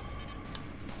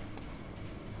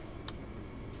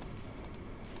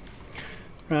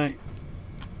 Right.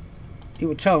 You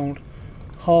were told,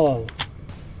 haul.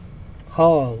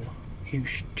 Haul, you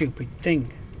stupid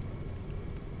thing.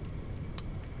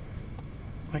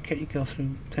 Why can't you go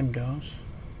through them doors?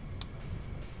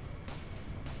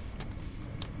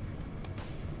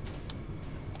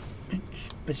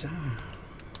 It's bizarre.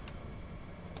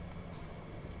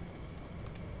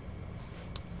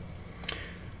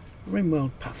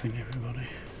 Rimworld pathing, everybody.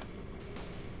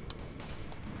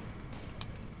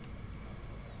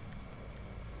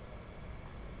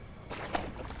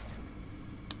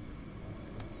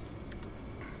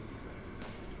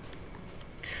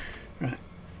 Right.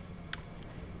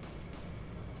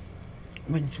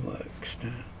 When's work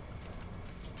start?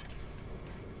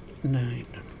 9.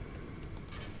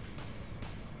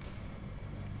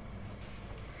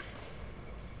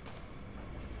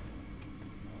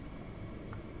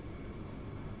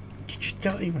 You just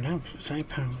don't even have side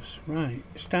powers. Right,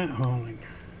 start hauling.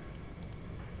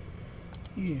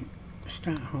 You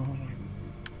start hauling.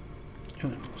 Who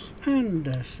else?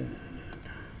 Anderson.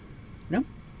 Nope.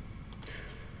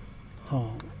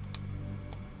 Haul.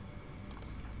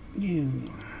 You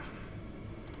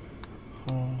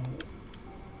haul.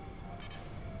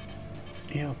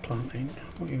 You're planting.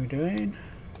 What are you doing?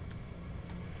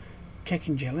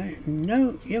 Taking jelly?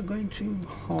 No, you're going to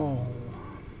haul.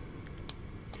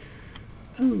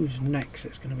 Who's next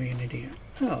that's going to be an idiot?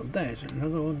 Oh, there's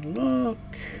another one. Look.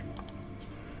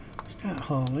 Start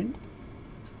hauling.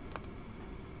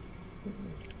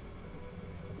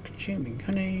 Consuming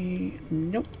honey.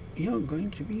 Nope, you're going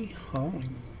to be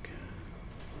hauling.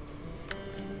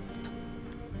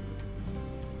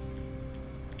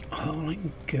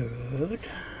 Hauling, good.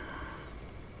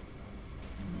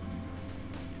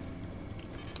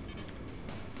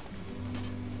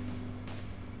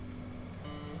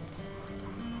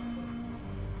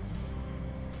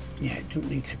 Yeah, it doesn't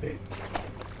need to be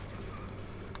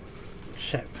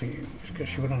set for you. It's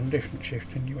because you were on a different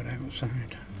shift and you were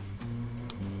outside.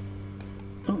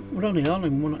 Oh, we're only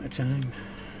hauling one at a time.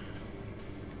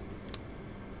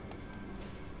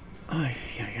 Aye,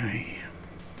 aye, aye.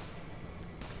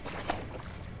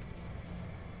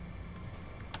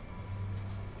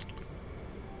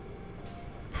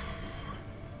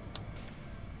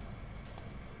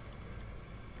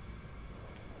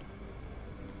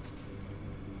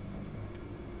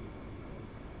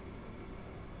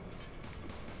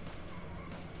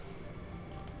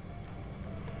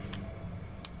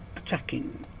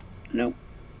 attacking. Nope.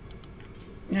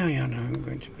 Now you know I'm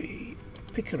going to be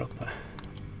picker-upper.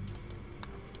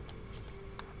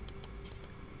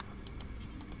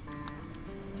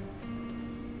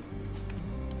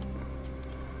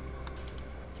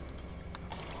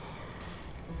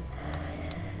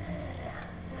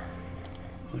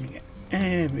 I'm going to get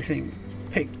everything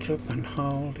picked up and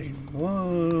hauled in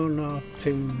 1 or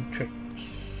 2 trips,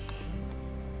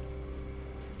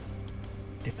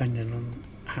 depending on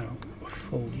how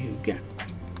full you get.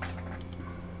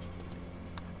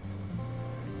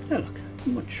 Oh look,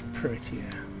 much prettier.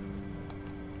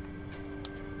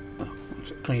 Well, once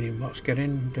the cleaning bots get in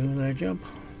and do their job.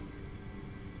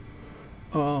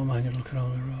 Oh my god, look at all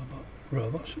the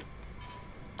robots.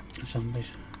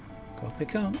 Zombies. Go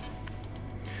pick up.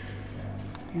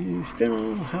 You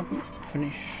still haven't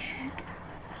finished.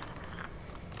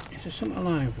 Is there something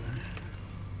alive there?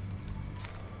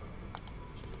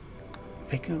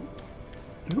 Pick up.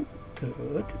 Nope,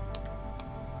 good.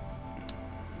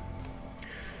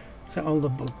 Is that all the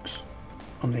bugs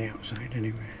on the outside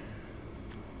anyway?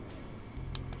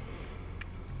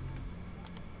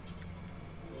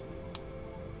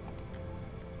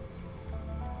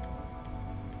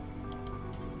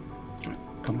 Right,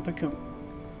 come pick up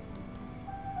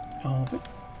all of it.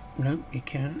 No, you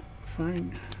can't.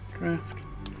 Fine. Draft.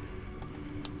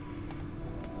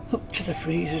 Up to the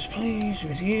freezers, please,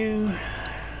 with you.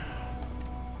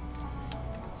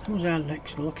 Who's our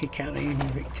next lucky carrying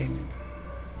victim?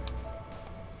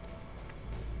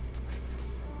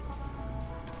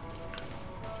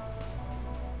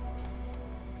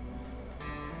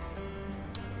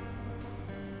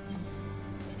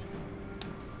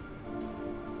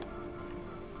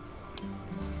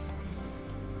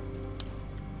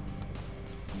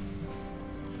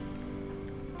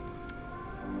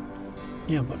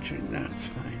 You're butchering, that's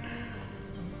fine.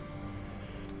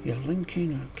 You're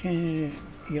linking, okay.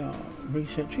 You're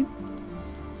researching.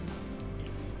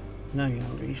 Now you're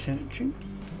researching.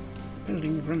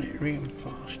 Building granite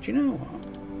reinforced. Do you know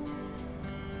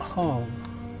what? Haul.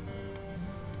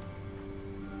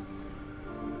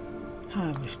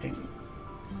 Harvesting.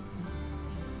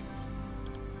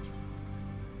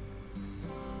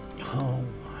 Haul.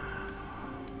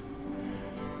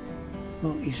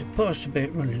 Well, you're supposed to be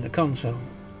running the console,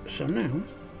 so now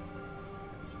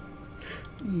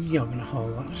you're going to haul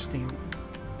that steel.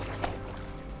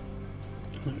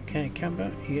 Okay,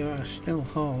 Cabra, you are still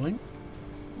hauling.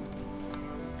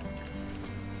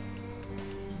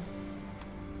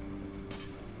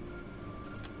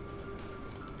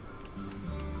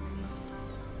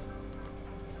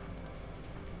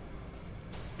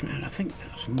 And I think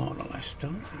that's more or less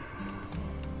done.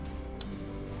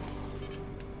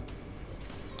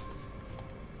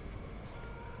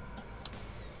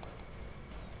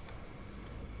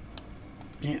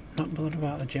 Yeah, not bothered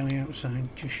about the jelly outside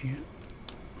just yet.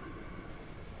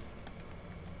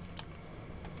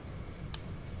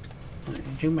 Right,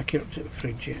 did you make it up to the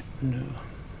fridge yet? No.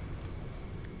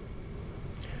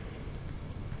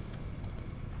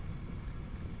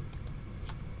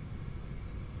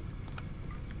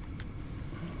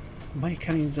 Why are you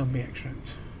carrying zombie extract?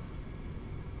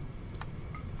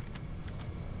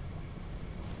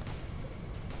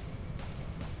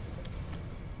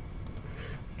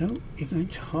 No, you're going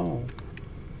to haul.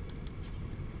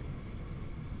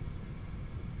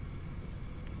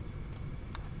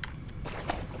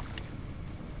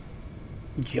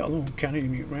 You're the one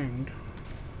carrying it round.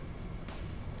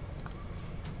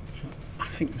 So I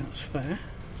think that's fair.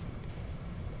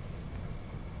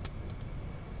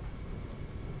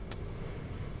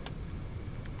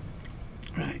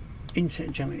 Right,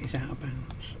 insect jelly is out of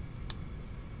bounds.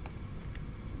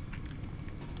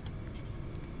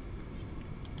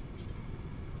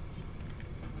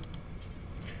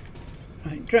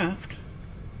 Right, draft.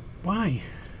 Why?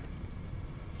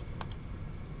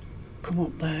 Come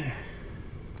up there.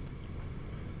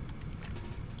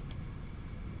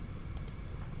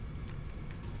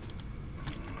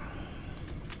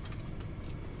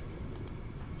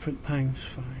 Fruit pine's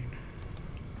fine.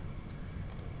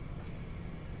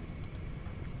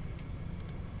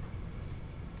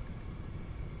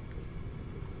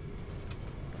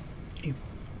 You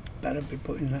better be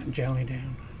putting that jelly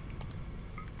down.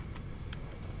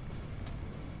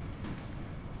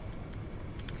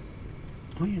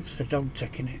 Why is the dog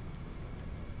taking it?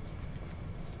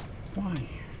 Why?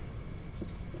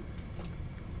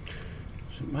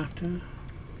 Doesn't matter.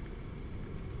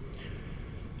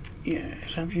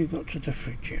 Yes, have you got to the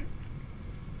fridge yet?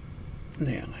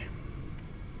 Nearly.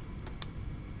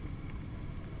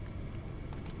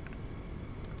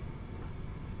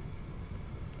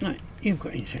 Right, you've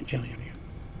got insect jelly on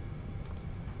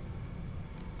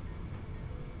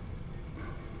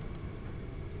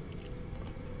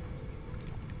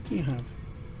you. You have.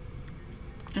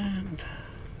 And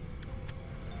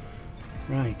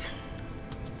right.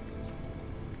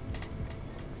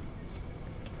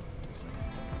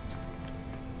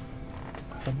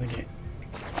 Forbid it.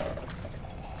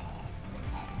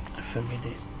 I forbid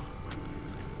it.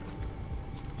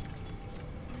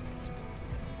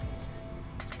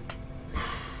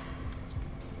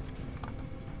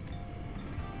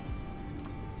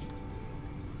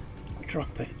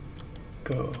 Drop it.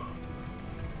 Go.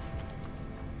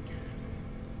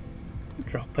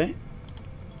 Drop it.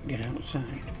 Get outside.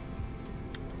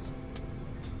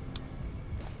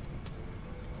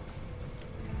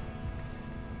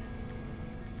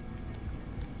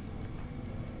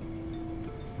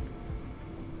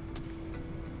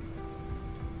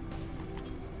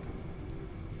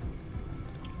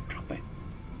 Drop it.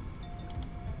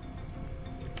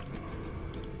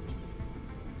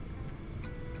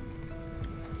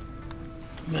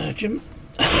 Merge 'em.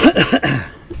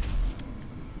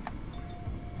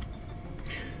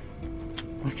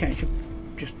 Why can't you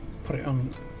just put it on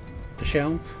the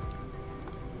shelf?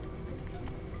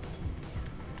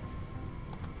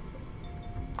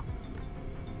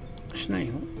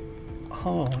 Snail,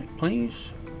 haul it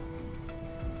please.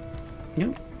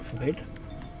 Nope, forbid.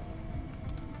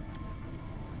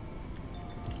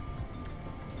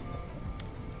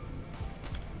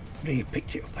 You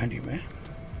picked it up anyway.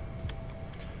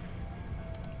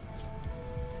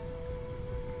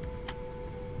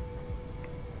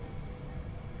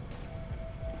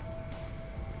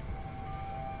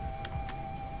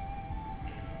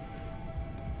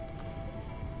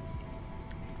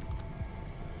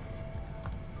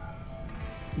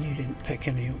 You didn't pick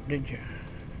any up, did you?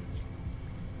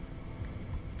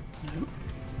 No.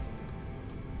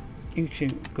 You two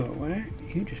go away.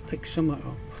 You just pick some up.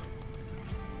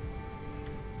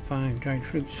 Fine, dried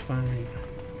fruit's fine.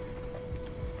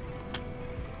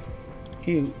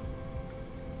 You.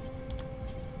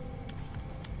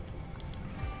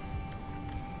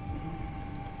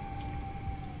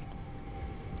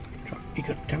 You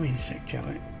got damn insect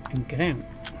jelly and get out.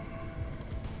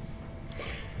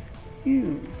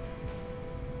 You.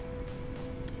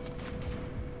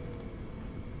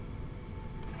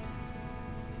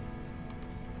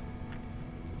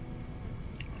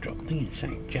 Drop the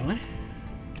insect jelly.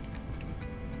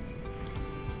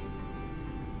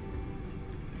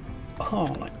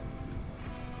 Haul it.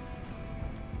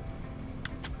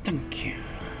 Thank you.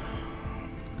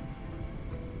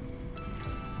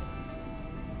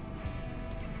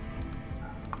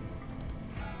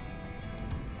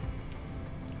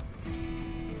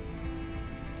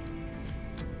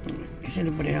 Is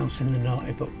anybody else in the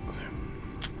naughty book?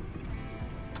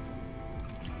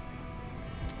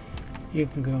 You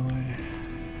can go away.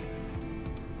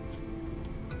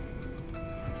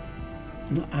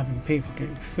 Not having people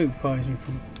getting food poisoning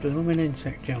from blooming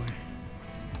insect jelly.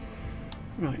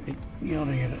 Right, you ought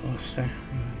to get it last there.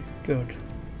 Right, good.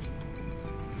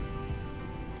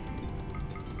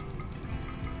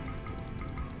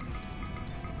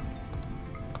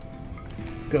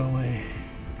 Go away.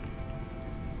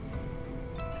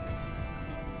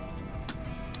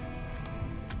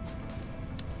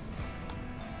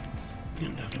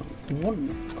 And I don't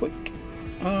want quick.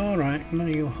 Alright, where are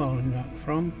you hauling that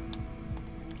from?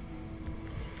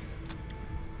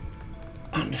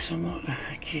 Anderson, what the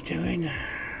heck are you doing?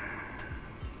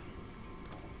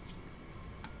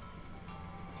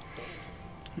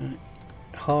 Right.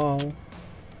 Haul.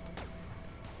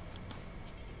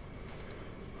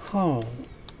 Haul.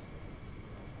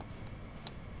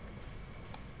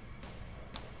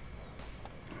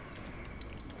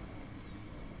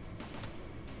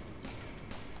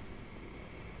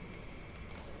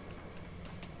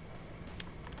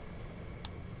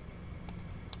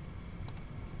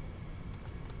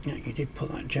 Yeah, you did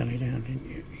put that jelly down, didn't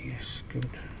you? Yes, good.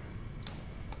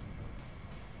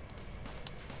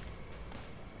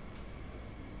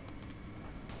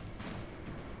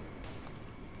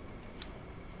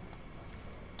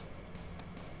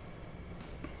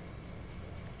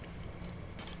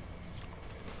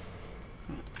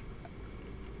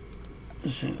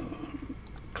 So,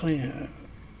 clear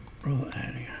road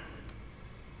area.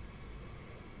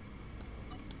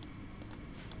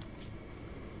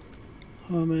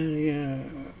 Home area,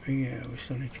 yeah, we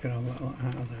still need to get all that lot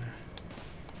out of there.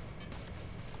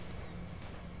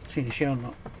 See the shell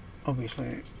not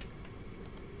obviously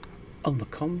on the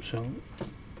console.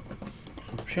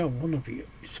 I'm sure one of you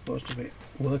is supposed to be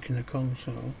working the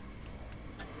console.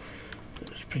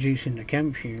 that's producing the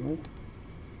chem fuel.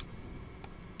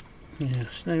 Yeah,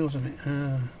 snails on it.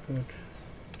 Ah, good.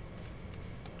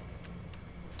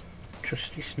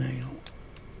 Trusty snail.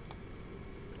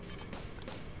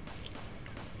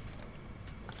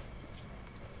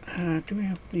 Do we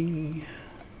have the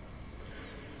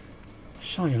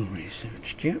soil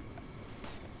researched yet?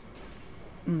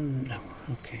 No,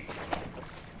 okay.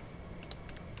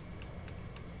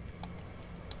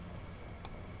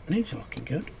 These are looking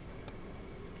good.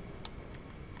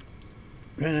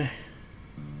 Really?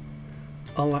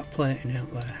 All that plating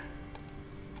out there.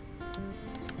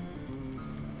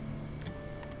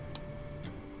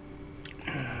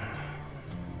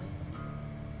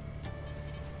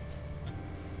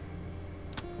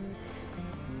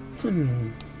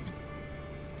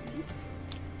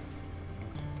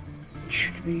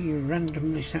 Should we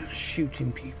randomly start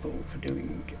shooting people for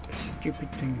doing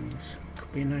stupid things?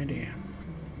 Could be an idea.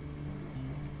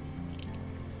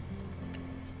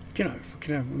 Do you know, if we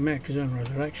can have Maker's Own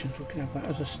Resurrections, we can have that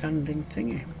as a standing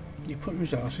thingy. You put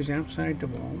resources outside the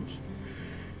walls,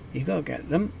 you go get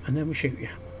them, and then we shoot you.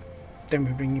 Then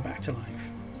we bring you back to life.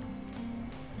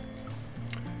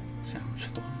 Sounds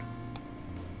fun.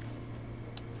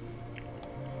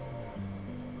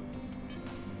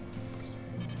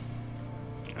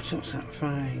 So what's that?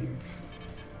 5,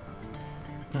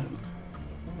 no,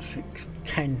 6,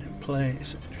 10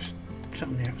 plates just sat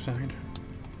on the outside.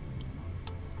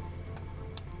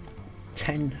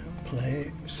 10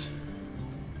 plates.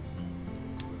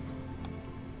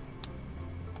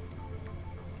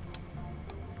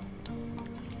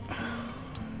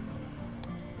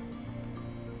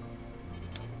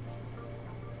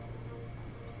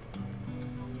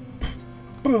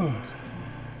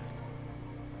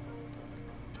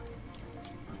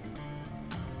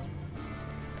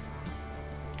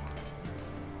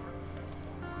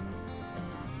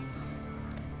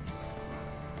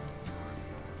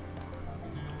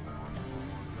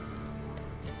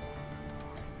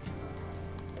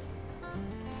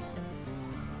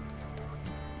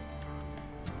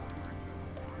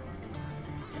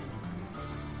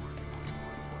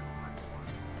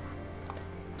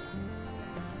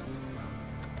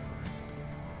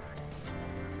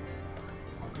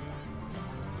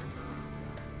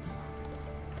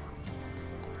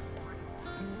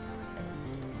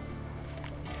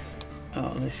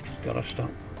 Oh, this has got to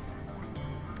stop.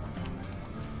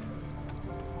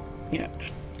 Yeah,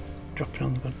 just drop it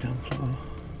on the goddamn floor.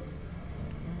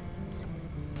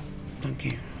 Thank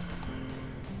you.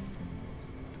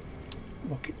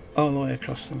 Walk it all the way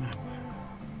across the map.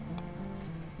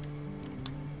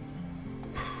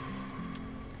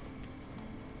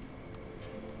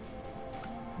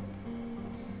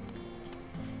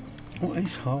 What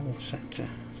is Hall Sector?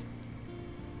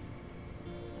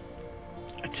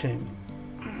 A 2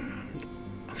 and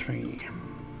a 3.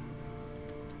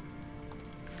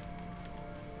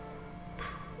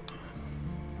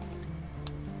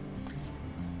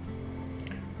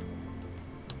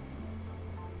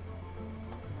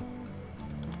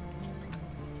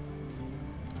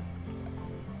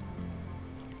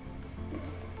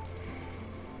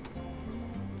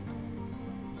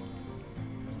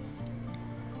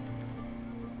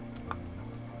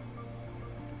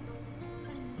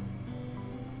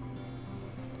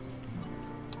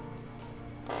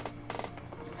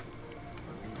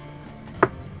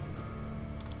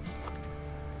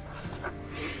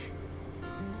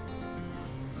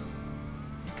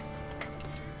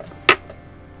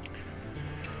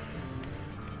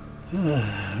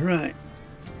 Right,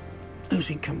 who's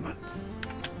in combat?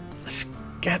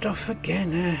 Scad off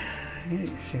again, It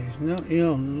says, not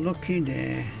your lucky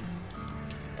day.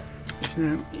 It's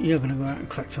now, you're going to go out and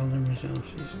collect all them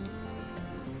resources.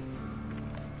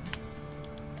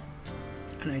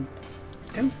 And I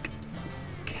don't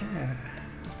care.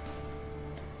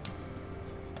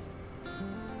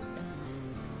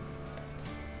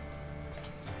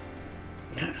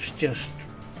 That's just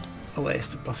a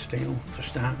waste of plasteel for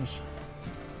starters.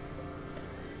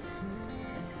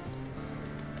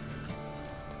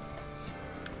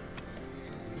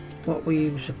 What were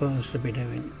you supposed to be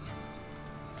doing?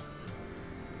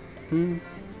 You're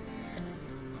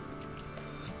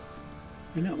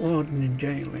not warden and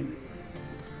jailing.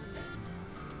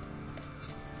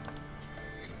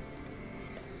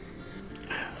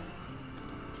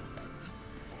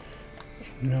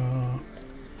 No.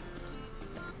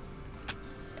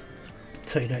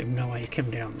 So you don't even know why you came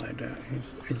down there, do you?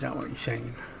 Is that what you're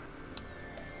saying?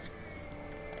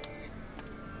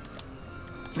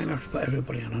 I'll have to put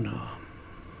everybody on an R.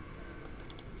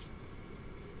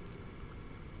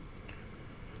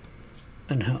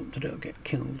 And hope they don't get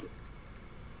killed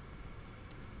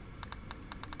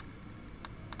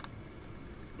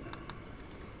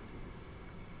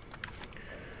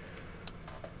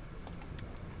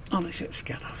let's get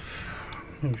scan off.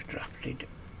 Who's drafted?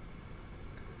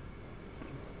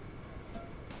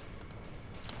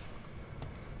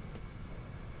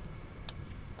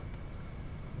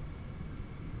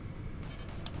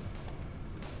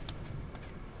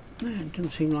 Yeah, it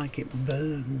doesn't seem like it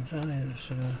burns either,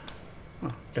 so...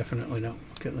 Oh, definitely not.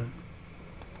 Look at that.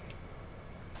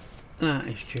 That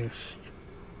is just...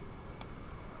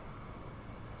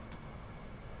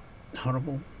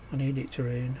 horrible. I need it to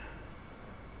rain.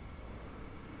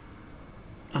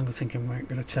 I'm thinking we're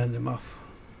going to turn them off.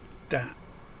 That.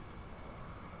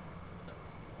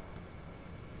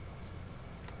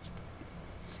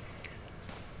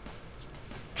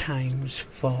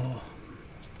 ×4.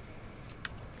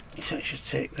 So I should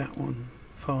take that one.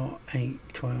 4, 8,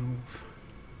 12,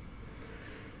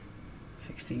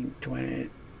 16, 20,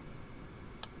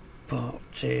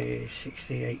 40,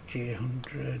 60, 80,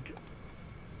 100.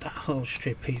 That whole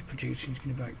strip he's producing is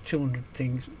going to be like 200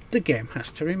 things. The game has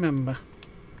to remember.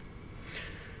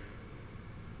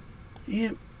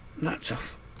 Yep, that's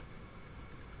off.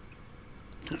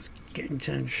 That's getting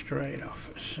turned straight off.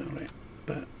 Sorry,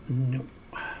 but no.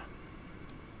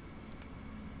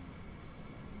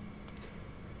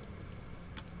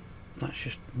 That's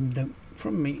just no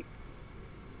from me.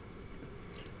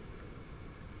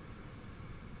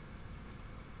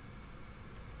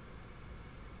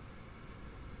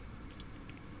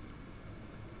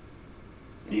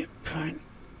 Yep, fine.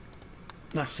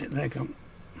 That's it, they're gone.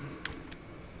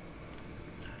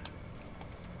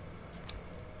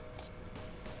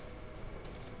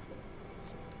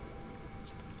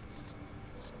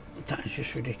 That is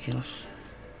just ridiculous.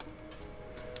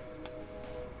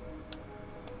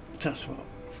 That's what,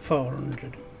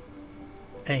 400,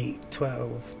 8,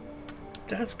 12.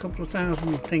 That's a couple of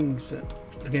thousand things that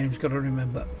the game's got to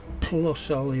remember, plus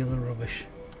all the other rubbish.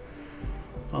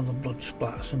 All the blood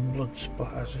splatters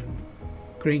and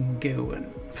green goo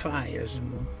and fires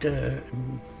and dirt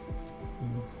and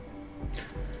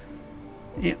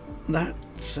yep,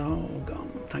 that's all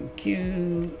gone. Thank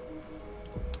you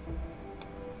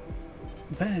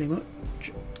very much.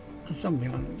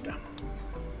 ZombieLand.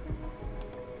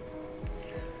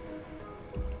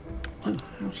 Oh,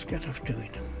 how's Scadoff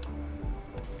doing?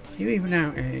 Are you even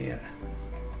out here yet?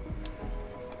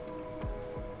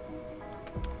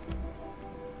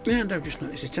 And I've just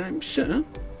noticed the time, so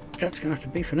that's going to have to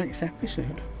be for next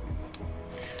episode.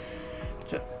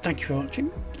 So thank you for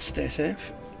watching, stay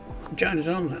safe, join us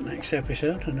on that next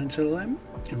episode, and until then,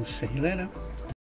 I'll see you later.